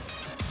here?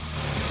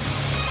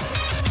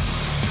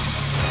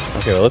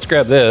 Okay, well, let's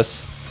grab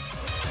this.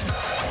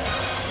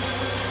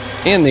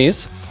 And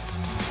these.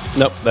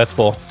 Nope, that's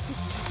full.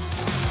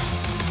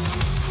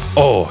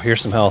 Oh,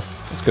 here's some health.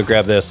 Let's go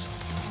grab this.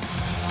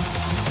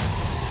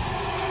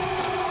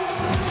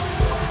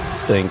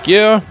 Thank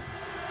you.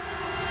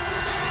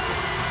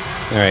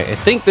 All right, I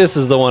think this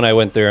is the one I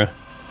went through.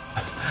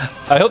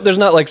 I hope there's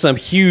not like some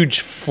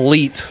huge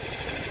fleet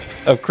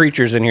of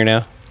creatures in here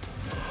now.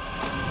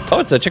 Oh,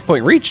 it's a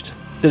checkpoint reached.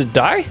 Did it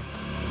die?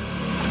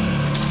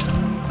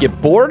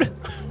 Get bored?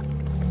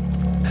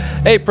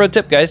 Hey, pro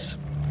tip, guys.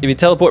 If you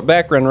teleport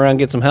back, run around,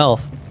 get some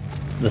health,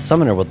 the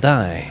summoner will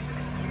die.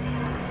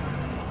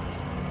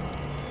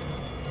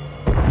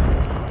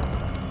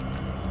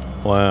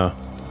 Wow.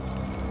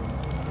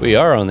 We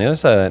are on the other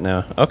side of that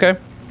now. Okay.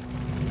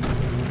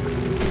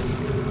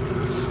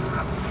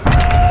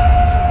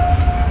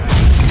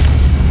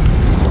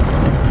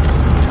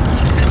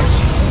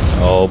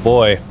 Oh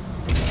boy.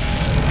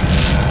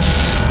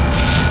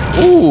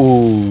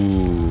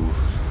 Ooh.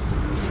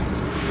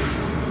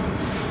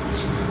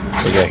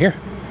 What we got here?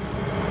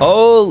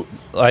 Oh,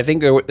 I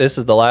think this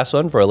is the last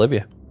one for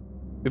Olivia.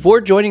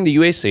 Before joining the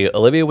UAC,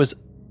 Olivia was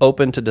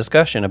open to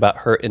discussion about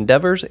her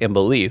endeavors and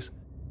beliefs.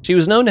 She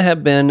was known to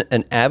have been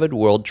an avid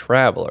world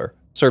traveler,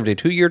 served a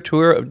 2-year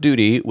tour of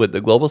duty with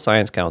the Global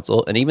Science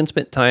Council, and even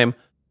spent time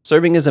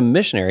serving as a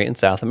missionary in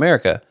South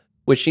America,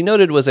 which she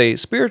noted was a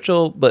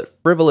spiritual but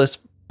frivolous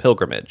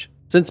pilgrimage.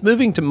 Since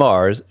moving to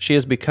Mars, she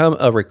has become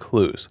a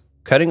recluse,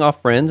 cutting off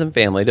friends and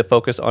family to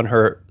focus on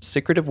her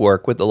secretive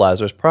work with the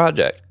Lazarus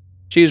Project.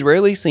 She is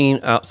rarely seen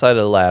outside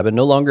of the lab and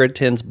no longer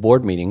attends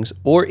board meetings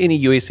or any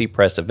UAC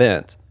press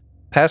events.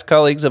 Past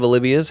colleagues of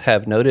Olivia's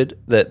have noted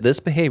that this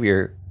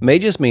behavior may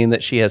just mean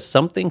that she has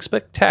something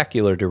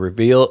spectacular to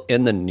reveal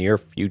in the near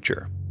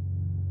future.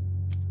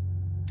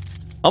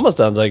 Almost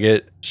sounds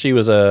like she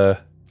was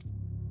a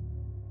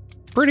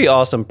pretty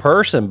awesome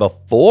person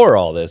before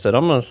all this. I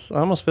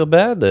almost feel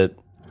bad that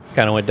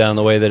kind of went down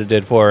the way that it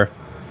did for her.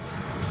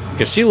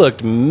 Because she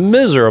looked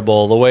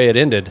miserable the way it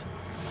ended.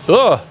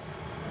 Ugh.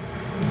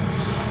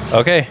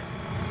 Okay.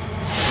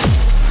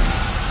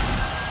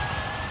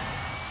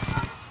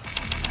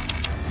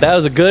 That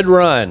was a good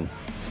run.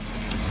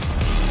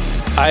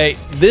 I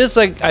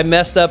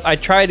messed up. I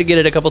tried to get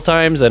it a couple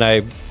times and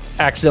I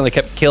accidentally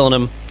kept killing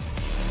him.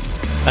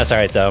 That's all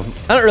right though.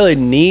 I don't really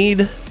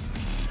need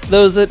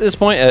those at this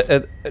point.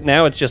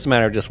 Now it's just a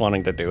matter of just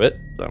wanting to do it.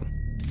 So,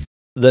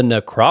 the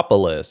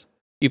Necropolis.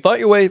 You fought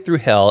your way through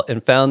hell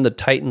and found the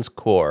Titan's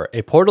core,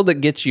 a portal that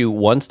gets you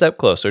one step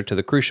closer to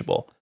the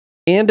Crucible,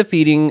 and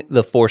defeating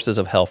the forces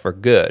of hell for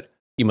good.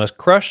 You must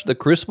crush the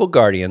Crucible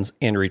Guardians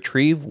and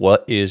retrieve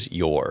what is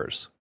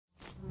yours.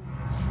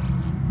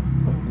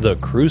 The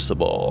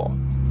Crucible.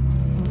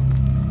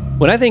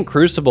 When I think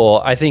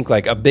Crucible, I think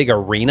like a big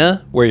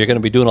arena where you're going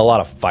to be doing a lot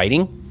of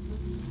fighting,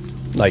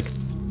 like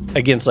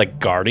against like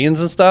guardians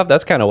and stuff.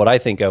 That's kind of what I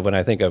think of when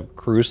I think of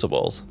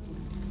Crucibles.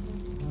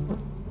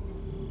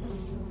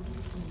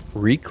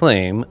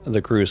 Reclaim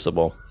the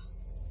Crucible.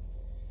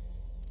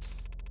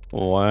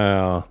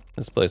 Wow,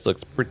 this place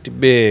looks pretty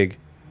big.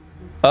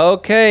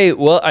 Okay,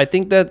 well, I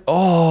think that...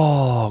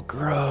 Oh,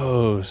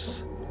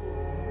 gross.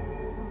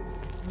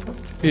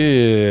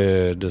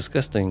 Ew,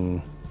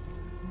 disgusting.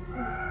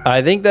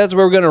 I think that's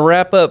where we're going to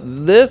wrap up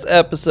this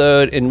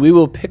episode, and we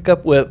will pick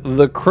up with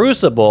the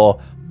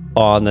Crucible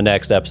on the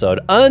next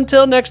episode.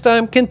 Until next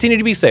time, continue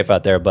to be safe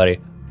out there, buddy.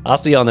 I'll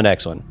see you on the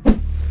next one.